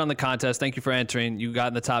crushed it on the contest. Thank you for entering. You got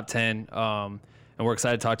in the top 10, and we're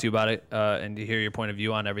excited to talk to you about it and to hear your point of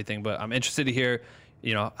view on everything. But I'm interested to hear,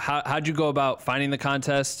 you know, how'd you go about finding the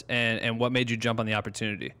contest and what made you jump on the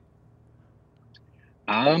opportunity?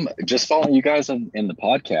 Just following you guys in the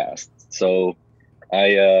podcast. So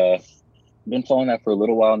I been following that for a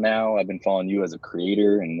little while now. I've been following you as a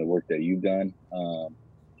creator and the work that you've done.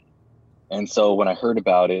 And so when I heard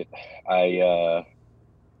about it, I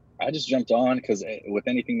just jumped on because with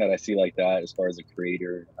anything that I see like that, as far as a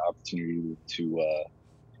creator, an opportunity to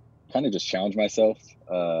kind of just challenge myself,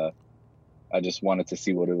 I just wanted to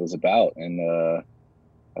see what it was about. And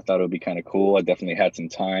I thought it would be kind of cool. I definitely had some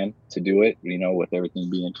time to do it, you know, with everything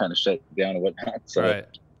being kind of shut down and whatnot. So right.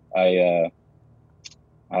 I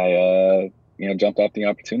jumped off the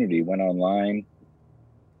opportunity, went online,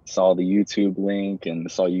 saw the YouTube link, and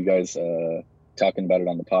saw you guys talking about it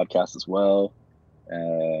on the podcast as well.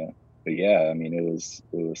 But yeah, I mean, it was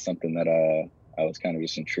something that I was kind of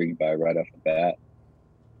just intrigued by right off the bat.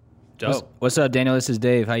 Dope. What's up, Daniel? This is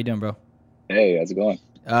Dave. How you doing, bro? Hey, how's it going?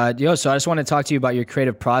 So I just want to talk to you about your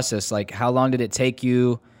creative process. Like, how long did it take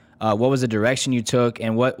you? What was the direction you took,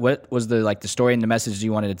 and what was the story and the message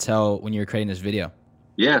you wanted to tell when you were creating this video?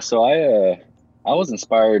 Yeah, so I was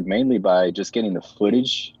inspired mainly by just getting the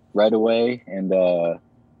footage right away and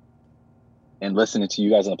listening to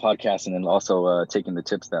you guys on the podcast, and then also taking the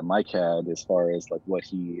tips that Mike had as far as like what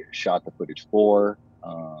he shot the footage for,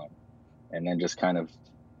 and then just kind of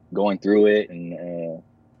going through it and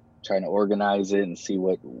trying to organize it and see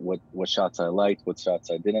what shots I liked, what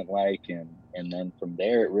shots I didn't like, and then from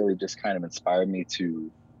there it really just kind of inspired me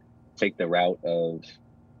to take the route of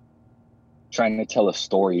trying to tell a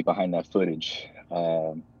story behind that footage.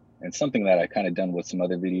 And something that I kind of done with some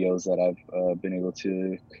other videos that I've been able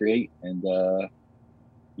to create. And the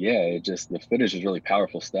footage is really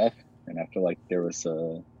powerful stuff. And I feel like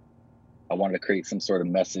I wanted to create some sort of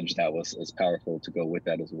message that was as powerful to go with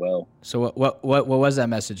that as well. So what was that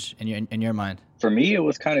message in your mind? For me, it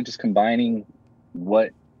was kind of just combining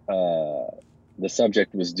what the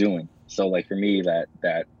subject was doing. So like for me, that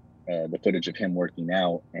the footage of him working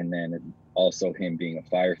out, and then also him being a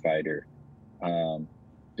firefighter,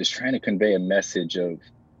 just trying to convey a message of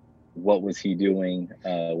what was he doing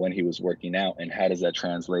when he was working out, and how does that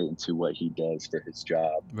translate into what he does for his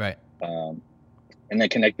job. Right. And then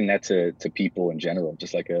connecting that to people in general,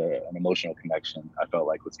 just like an emotional connection, I felt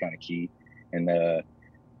like was kind of key. And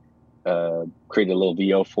created a little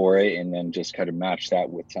VO for it, and then just kind of match that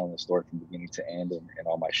with telling the story from beginning to end and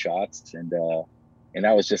all my shots. And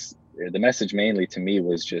that was just, the message mainly to me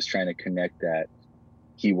was just trying to connect that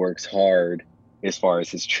he works hard as far as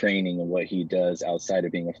his training and what he does outside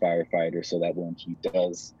of being a firefighter, so that when he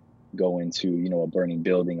does go into, you know, a burning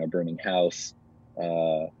building or burning house,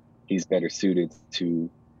 he's better suited to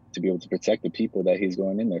be able to protect the people that he's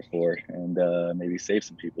going in there for, and maybe save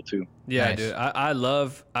some people too. Yeah, Nice. dude.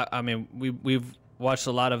 I mean, we've watched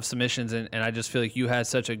a lot of submissions, and I just feel like you had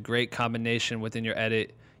such a great combination within your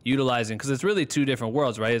edit, utilizing, because it's really two different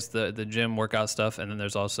worlds, right? It's the gym workout stuff, and then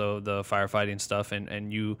there's also the firefighting stuff,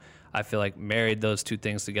 and you, I feel like, married those two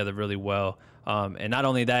things together really well. And not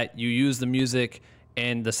only that, you use the music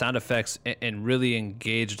and the sound effects and really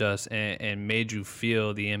engaged us and made you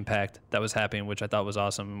feel the impact that was happening, which I thought was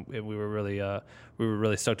awesome. We were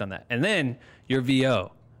really stoked on that. And then your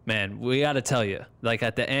VO, man, we got to tell you, like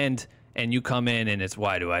at the end, and you come in and it's,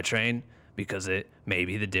 why do I train? Because it may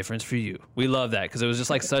be the difference for you. We love that, because it was just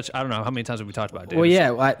like such, I don't know how many times have we talked about it. Well,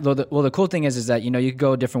 yeah. The cool thing is that, you know, you could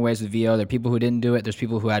go different ways with VO. There are people who didn't do it. There's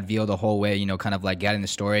people who had VO the whole way, you know, kind of like getting the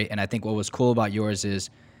story. And I think what was cool about yours is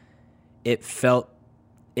it felt,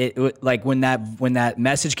 like when that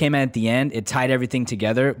message came in at the end, it tied everything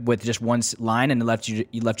together with just one line, and it left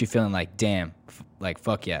you feeling like, damn, like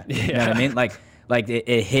fuck yeah. You know what I mean? Like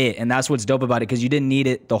it hit, and that's what's dope about it, because you didn't need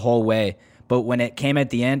it the whole way, but when it came at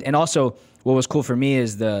the end, and also what was cool for me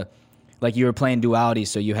is like you were playing duality,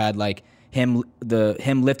 so you had like him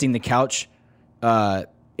lifting the couch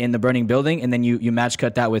in the burning building, and then you match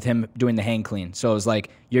cut that with him doing the hang clean. So it was like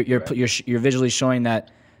you're visually showing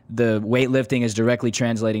that the weightlifting is directly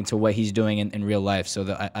translating to what he's doing in real life.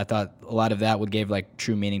 So I thought a lot of that would give like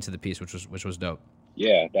true meaning to the piece, which was dope.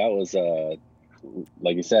 Yeah, that was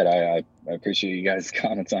like you said. I appreciate you guys'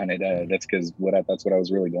 comments on it. That's because that's what I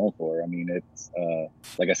was really going for. I mean, it's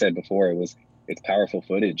like I said before, it's powerful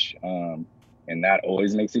footage, and that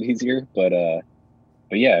always makes it easier. But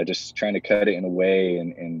yeah, just trying to cut it in a way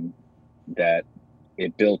and that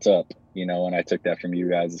it built up, you know. And I took that from you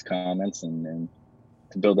guys' comments and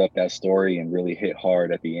to build up that story and really hit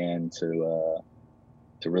hard at the end to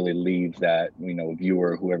really leave that, you know,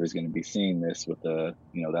 viewer, whoever's going to be seeing this with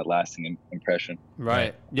that lasting impression.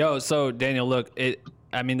 Right. Yo, so Daniel, look,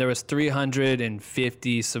 there was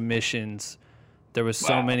 350 submissions. There was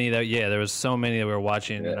so many there was so many that we were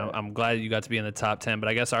watching, and I'm glad you got to be in the top 10. But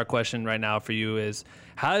I guess our question right now for you is,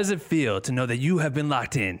 how does it feel to know that you have been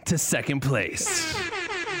locked in to second place?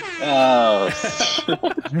 Oh, we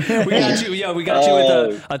got you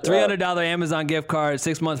with a $300 Amazon gift card,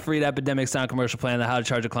 6 months free Epidemic Sound commercial plan, the How to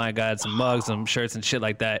Charge a Client guide, some mugs, some shirts, and shit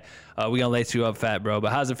like that. We gonna lace you up fat, bro.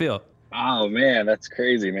 But how's it feel? Oh man, that's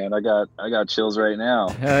crazy, man. I got chills right now.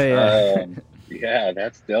 Oh yeah. Yeah,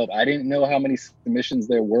 that's dope. I didn't know how many submissions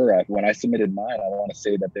there were. When I submitted mine, I want to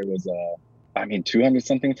say that there was 200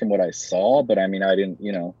 something from what I saw, but I didn't,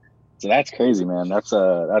 you know. So that's crazy, man. That's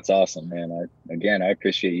awesome, man. I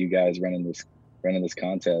appreciate you guys running this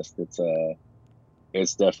contest.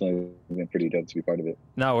 It's definitely been pretty dope to be part of it.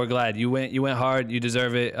 No, we're glad you went hard. You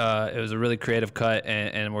deserve it. It was a really creative cut,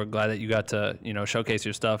 and we're glad that you got to, you know, showcase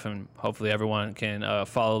your stuff, and hopefully everyone can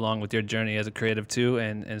follow along with your journey as a creative too,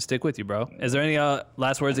 and stick with you, bro. Is there any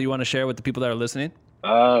last words that you want to share with the people that are listening?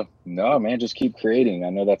 No, man, just keep creating. I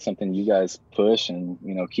know that's something you guys push, and,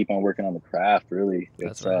 you know, keep on working on the craft. Really,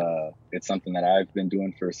 it's something that I've been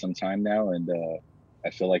doing for some time now, and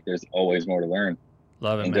I feel like there's always more to learn.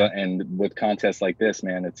 Love it, man. And with contests like this,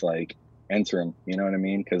 man, it's like enter them. You know what I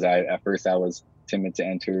mean? Because at first I was timid to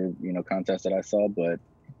enter, you know, contests that I saw, but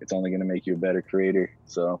it's only going to make you a better creator.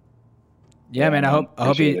 So. Yeah, man. I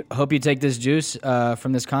hope you take this juice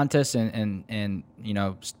from this contest and you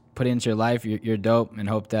know, put it into your life. You're dope, and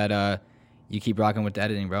hope that you keep rocking with the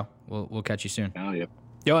editing, bro. We'll catch you soon. Oh yeah.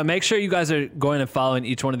 Yo, and make sure you guys are going and following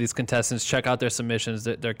each one of these contestants. Check out their submissions.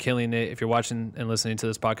 They're killing it. If you're watching and listening to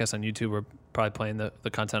this podcast on YouTube, we're probably playing the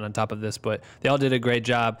content on top of this, but they all did a great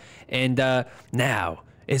job. And now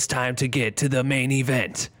it's time to get to the main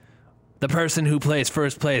event. The person who plays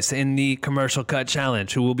first place in the commercial cut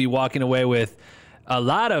challenge, who will be walking away with a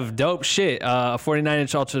lot of dope shit. A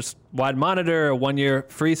 49-inch ultra-wide monitor, a 1-year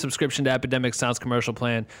free subscription to Epidemic Sound's commercial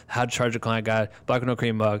plan, How to Charge a Client guide, Black with No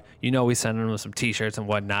Cream mug. You know we send them some T-shirts and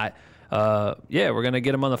whatnot. Yeah, we're going to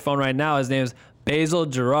get him on the phone right now. His name is Basil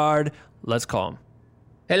Gerard. Let's call him.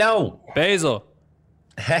 Hello. Basil.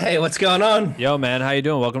 Hey, what's going on? Yo, man, how you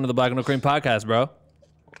doing? Welcome to the Black with No Cream podcast, bro.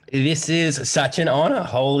 This is such an honor.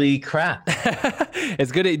 Holy crap.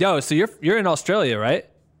 It's good. So you're in Australia, right?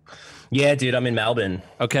 Yeah, dude, I'm in Melbourne.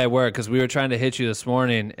 Okay, word, because we were trying to hit you this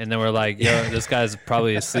morning, and then we're like, yo, this guy's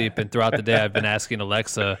probably asleep. And throughout the day, I've been asking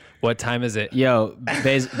Alexa, what time is it? Yo,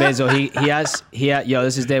 Basil, yo,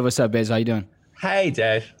 this is Dave. What's up, Basil? How you doing? Hey,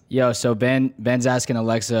 Dave. Yo, so Ben's asking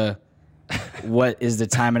Alexa, what is the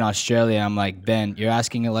time in Australia? I'm like, Ben, you're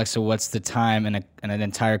asking Alexa what's the time in an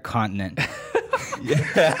entire continent.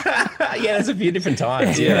 Yeah, there's a few different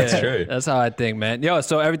times. Yeah, that's true. That's how I think, man. Yo,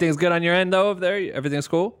 so everything's good on your end, though, over there? Everything's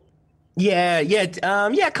cool? Yeah,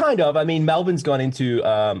 kind of. I mean, Melbourne's gone into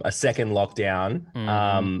a second lockdown,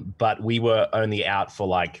 but we were only out for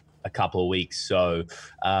like a couple of weeks. So,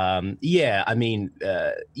 I'm more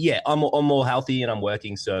healthy and I'm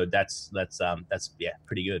working. So that's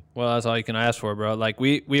pretty good. Well, that's all you can ask for, bro. Like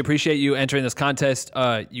we appreciate you entering this contest.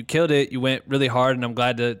 You killed it. You went really hard, and I'm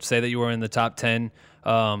glad to say that you were in the top 10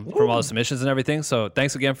 from all the submissions and everything. So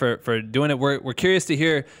thanks again for doing it. We're curious to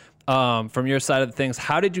hear from your side of the things.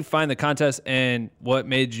 How did you find the contest, and what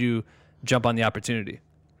made you jump on the opportunity?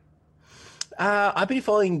 I've been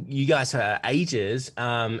following you guys for ages,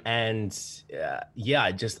 I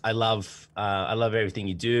love everything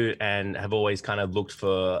you do, and have always kind of looked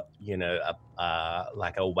for, you know,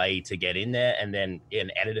 like a way to get in there. And then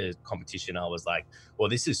in editor competition, I was like, well,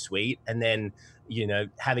 this is sweet. And then, you know,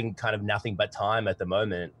 having kind of nothing but time at the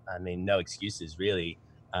moment, I mean, no excuses really.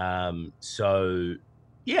 So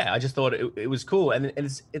yeah, I just thought it was cool, and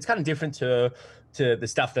it's kind of different to the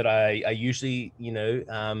stuff that I usually, you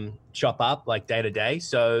know, chop up like day to day.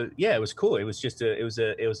 So yeah, it was cool. It was just it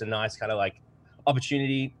was a nice kind of like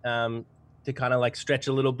opportunity to kind of like stretch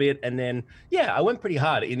a little bit. And then yeah, I went pretty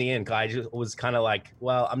hard in the end. I just was kind of like,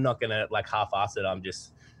 well, I'm not gonna like half-ass it. I'm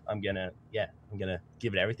I'm gonna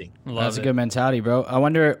give it everything. That's a good mentality, bro. I'm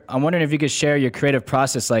wondering if you could share your creative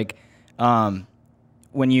process, like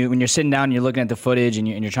when you're sitting down and you're looking at the footage and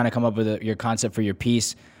you're trying to come up with your concept for your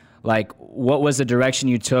piece. Like, what was the direction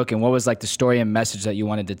you took, and what was like the story and message that you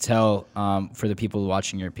wanted to tell for the people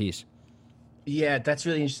watching your piece? Yeah, that's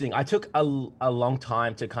really interesting. I took a long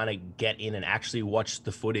time to kind of get in and actually watch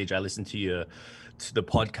the footage. I listened to the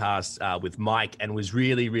podcast with Mike and was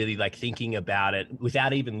really, really like thinking about it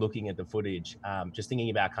without even looking at the footage. Just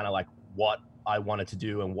thinking about kind of like what I wanted to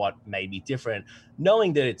do and what made me different,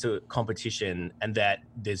 knowing that it's a competition and that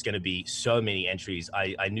there's going to be so many entries.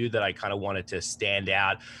 I knew that I kind of wanted to stand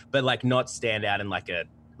out, but like not stand out in like a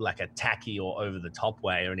tacky or over the top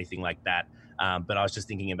way or anything like that. But I was just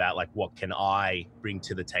thinking about like, what can I bring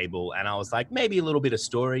to the table? And I was like, maybe a little bit of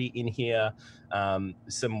story in here,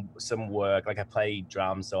 some work. Like I play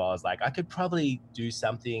drums, so I was like, I could probably do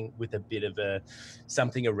something with a bit of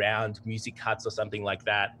something around music cuts or something like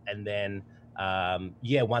that. And then,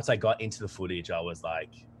 once I got into the footage, I was like,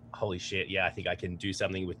 holy shit, yeah, I think I can do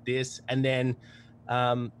something with this. And then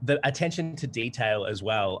the attention to detail as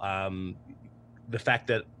well. The fact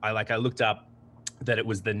that I looked up that it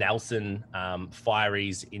was the Nelson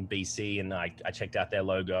Fireys in BC, and I checked out their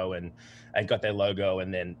logo and got their logo,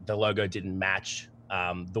 and then the logo didn't match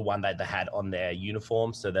the one that they had on their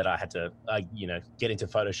uniform, so that I had to get into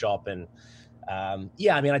Photoshop. And I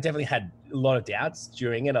definitely had a lot of doubts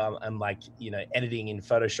during it. I'm like, editing in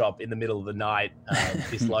Photoshop in the middle of the night,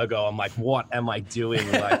 this logo. I'm like, what am I doing?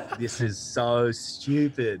 Like, this is so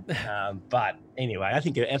stupid. But anyway, I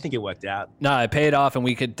think it worked out. No, it paid off, and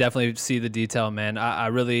we could definitely see the detail, man. I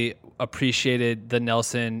really appreciated the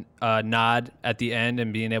Nelson nod at the end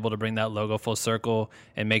and being able to bring that logo full circle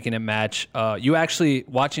and making it match. You actually,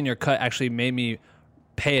 watching your cut actually made me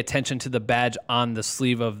pay attention to the badge on the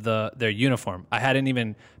sleeve of their uniform. I hadn't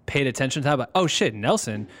even paid attention to that, but oh shit,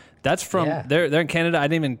 Nelson, that's from they're in Canada. I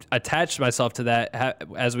didn't even attach myself to that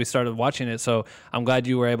as we started watching it. So I'm glad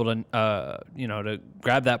you were able to to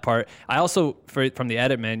grab that part. I also, from the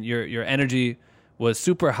edit, man, your energy was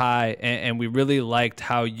super high, and we really liked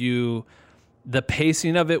how the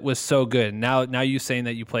pacing of it was so good. Now you saying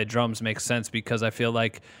that you play drums makes sense, because I feel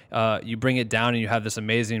like you bring it down and you have this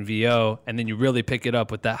amazing VO, and then you really pick it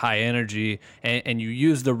up with that high energy, and you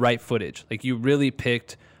use the right footage. Like, you really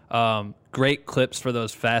picked great clips for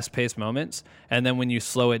those fast-paced moments, and then when you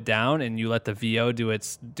slow it down and you let the VO do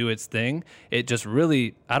its thing, it just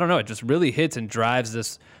really, I don't know, it just really hits and drives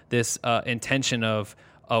this intention of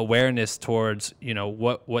awareness towards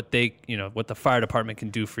what the fire department can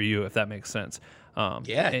do for you, if that makes sense.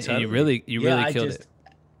 Totally. And you really killed it.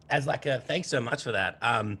 As like a thanks so much for that.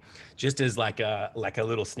 Just as like a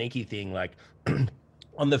little sneaky thing, like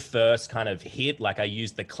on the first kind of hit, like I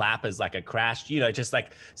used the clap as like a crash, just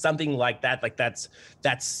like something like that. Like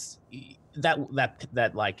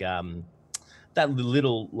that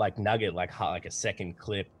little like nugget, like a second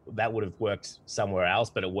clip, that would have worked somewhere else,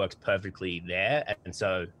 but it works perfectly there. And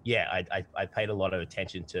so, I paid a lot of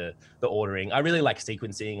attention to the ordering. I really like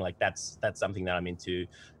sequencing. Like that's something that I'm into.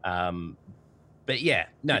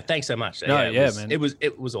 Thanks so much. Man.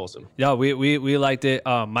 It was awesome. Yeah, we liked it.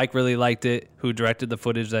 Mike really liked it, who directed the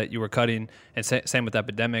footage that you were cutting, and same with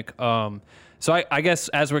Epidemic. So I guess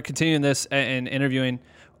as we're continuing this and interviewing,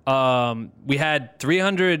 we had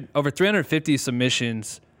over 350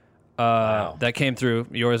 submissions that came through,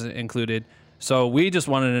 yours included. So we just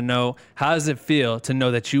wanted to know, how does it feel to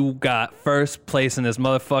know that you got first place in this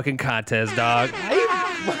motherfucking contest, dog?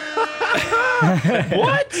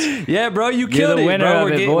 What? Yeah, bro, you killed it, bro.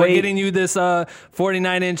 We're getting you this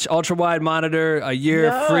 49-inch ultra-wide monitor, a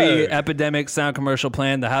year free Epidemic sound commercial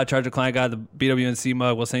plan, the How to Charge a Client Guide, the BWNC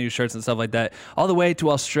mug. We'll send you shirts and stuff like that, all the way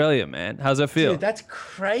to Australia, man. How's that feel? Dude, that's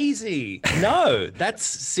crazy. No, that's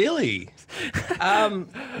silly.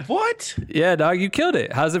 What? Yeah, dog, you killed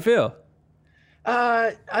it. How's it feel?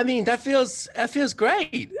 That feels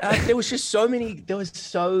great. There was so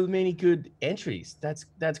many good entries. That's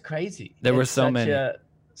crazy. There were so many.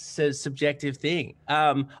 Subjective thing.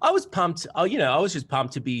 I was pumped. I was just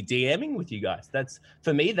pumped to be DMing with you guys. That's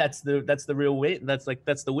the real win. That's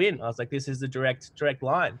the win. I was like, this is the direct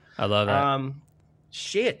line. I love that.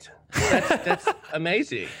 Shit. That's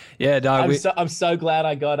amazing. Yeah, dog. I'm so glad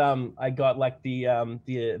I got like the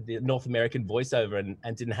North American voiceover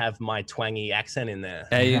and didn't have my twangy accent in there.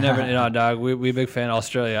 Hey, you never know, dog. We big fan of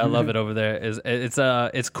Australia. I love it over there.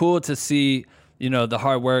 It's cool to see you know, the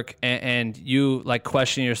hard work and you like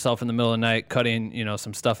questioning yourself in the middle of the night, cutting, you know,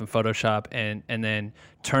 some stuff in Photoshop and then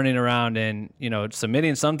turning around and, you know,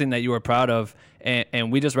 submitting something that you were proud of.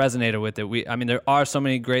 And we just resonated with it. I mean, there are so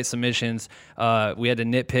many great submissions. We had to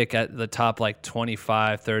nitpick at the top like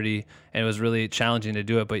 25, 30, and it was really challenging to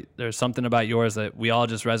do it. But there's something about yours that we all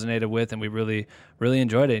just resonated with, and we really, really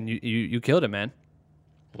enjoyed it. And you killed it, man.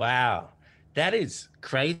 Wow. That is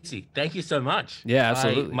crazy. Thank you so much. Yeah,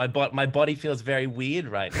 absolutely. My body feels very weird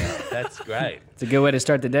right now. That's great. It's a good way to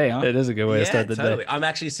start the day, huh? It is a good way to start the day. I'm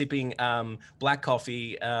actually sipping black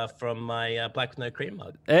coffee from my Black with No Cream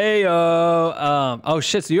mug. Hey, yo. Oh,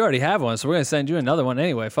 shit. So you already have one. So we're going to send you another one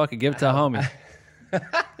anyway. Fuck it. Give it to a homie.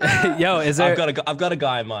 Yo, is there... I've got a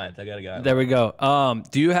guy in mind. There we go.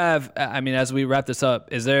 Do you have, I mean, as we wrap this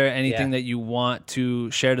up, is there anything that you want to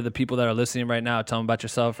share to the people that are listening right now? Tell them about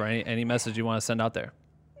yourself or any message you want to send out there.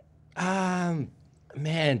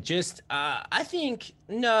 Man, just I think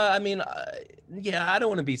I don't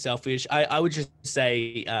want to be selfish. I would just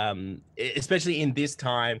say, especially in this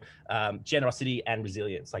time, generosity and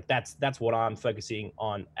resilience. Like that's what I'm focusing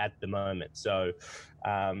on at the moment. So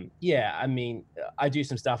I mean, I do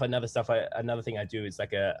some stuff. Another thing I do is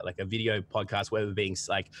like a video podcast where we're being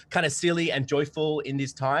like kind of silly and joyful in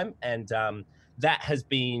this time, and that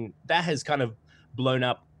has kind of blown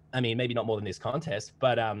up. I mean, maybe not more than this contest,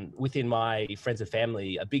 but within my friends and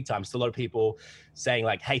family, a big time. So a lot of people saying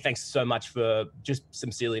like, hey, thanks so much for just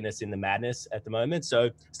some silliness in the madness at the moment. So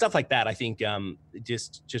stuff like that, I think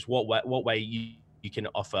just what way you can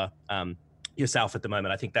offer yourself at the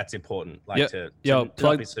moment. I think that's important. Like to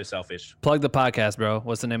not be so selfish. Plug the podcast, bro.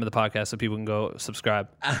 What's the name of the podcast so people can go subscribe?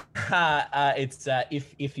 It's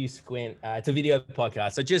if you squint. It's a video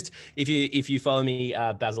podcast. So just if you follow me,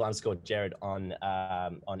 Basil_Jared on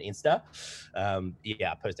Insta,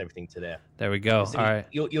 I post everything to there. There we go. So all right.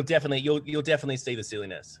 You'll definitely see the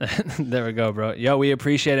silliness. There we go, bro. Yo, we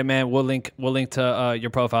appreciate it, man. We'll link to your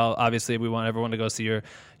profile. Obviously, we want everyone to go see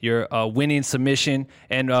your winning submission,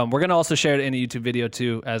 and we're gonna also share it in a YouTube video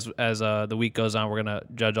too. As the week goes on, we're gonna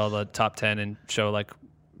judge all the top 10 and show like,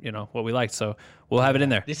 you know, what we liked. So we'll have it in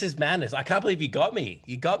there. This is madness. I can't believe you got me.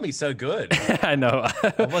 You got me so good. I know.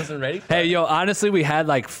 I wasn't ready for Hey, it. yo, honestly, we had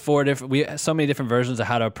like so many different versions of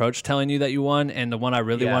how to approach telling you that you won, and the one I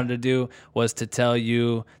really wanted to do was to tell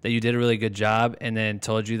you that you did a really good job, and then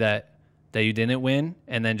told you that you didn't win,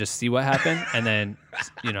 and then just see what happened, and then,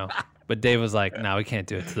 you know. But Dave was like, "No, we can't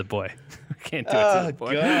do it to the boy. We can't do it to the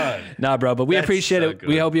boy." God. Nah, bro. But we appreciate it. Good.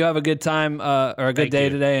 We hope you have a good time or a good day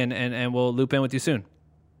today, and we'll loop in with you soon.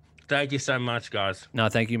 Thank you so much, guys. No,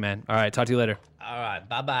 thank you, man. All right, talk to you later. All right,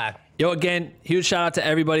 bye-bye. Yo, again, huge shout out to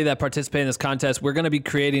everybody that participated in this contest. We're going to be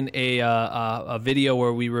creating a video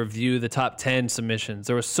where we review the top 10 submissions.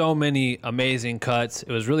 There were so many amazing cuts.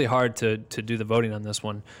 It was really hard to do the voting on this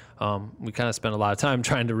one. We kind of spent a lot of time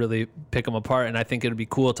trying to really pick them apart, and I think it would be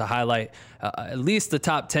cool to highlight at least the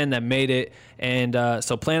top 10 that made it. And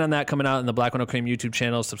so plan on that coming out in the Black with No Cream YouTube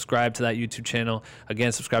channel. Subscribe to that YouTube channel.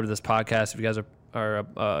 Again, subscribe to this podcast if you guys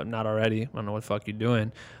are not already. I don't know what the fuck you're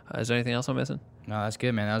doing. Is there anything else I'm missing? No, that's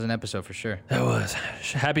good, man. That was an episode for sure. That was.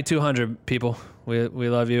 Happy 200, people. We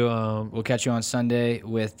love you. We'll catch you on Sunday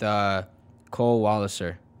with Cole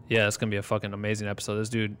Walliser. Yeah, it's going to be a fucking amazing episode. This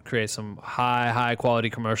dude creates some high quality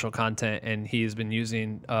commercial content, and he's been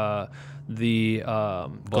using the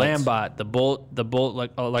Glambot, the Bolt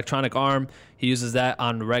like electronic arm. He uses that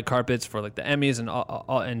on the red carpets for like the Emmys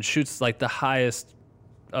and shoots like the highest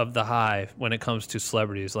of the high when it comes to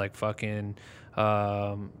celebrities, like fucking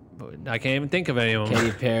I can't even think of any of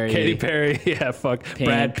them. Katy Perry, yeah, fuck. Pink.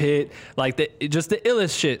 Brad Pitt, like just the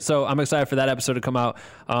illest shit. So I'm excited for that episode to come out.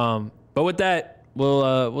 But with that,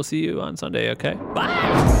 we'll see you on Sunday, okay?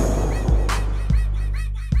 Bye.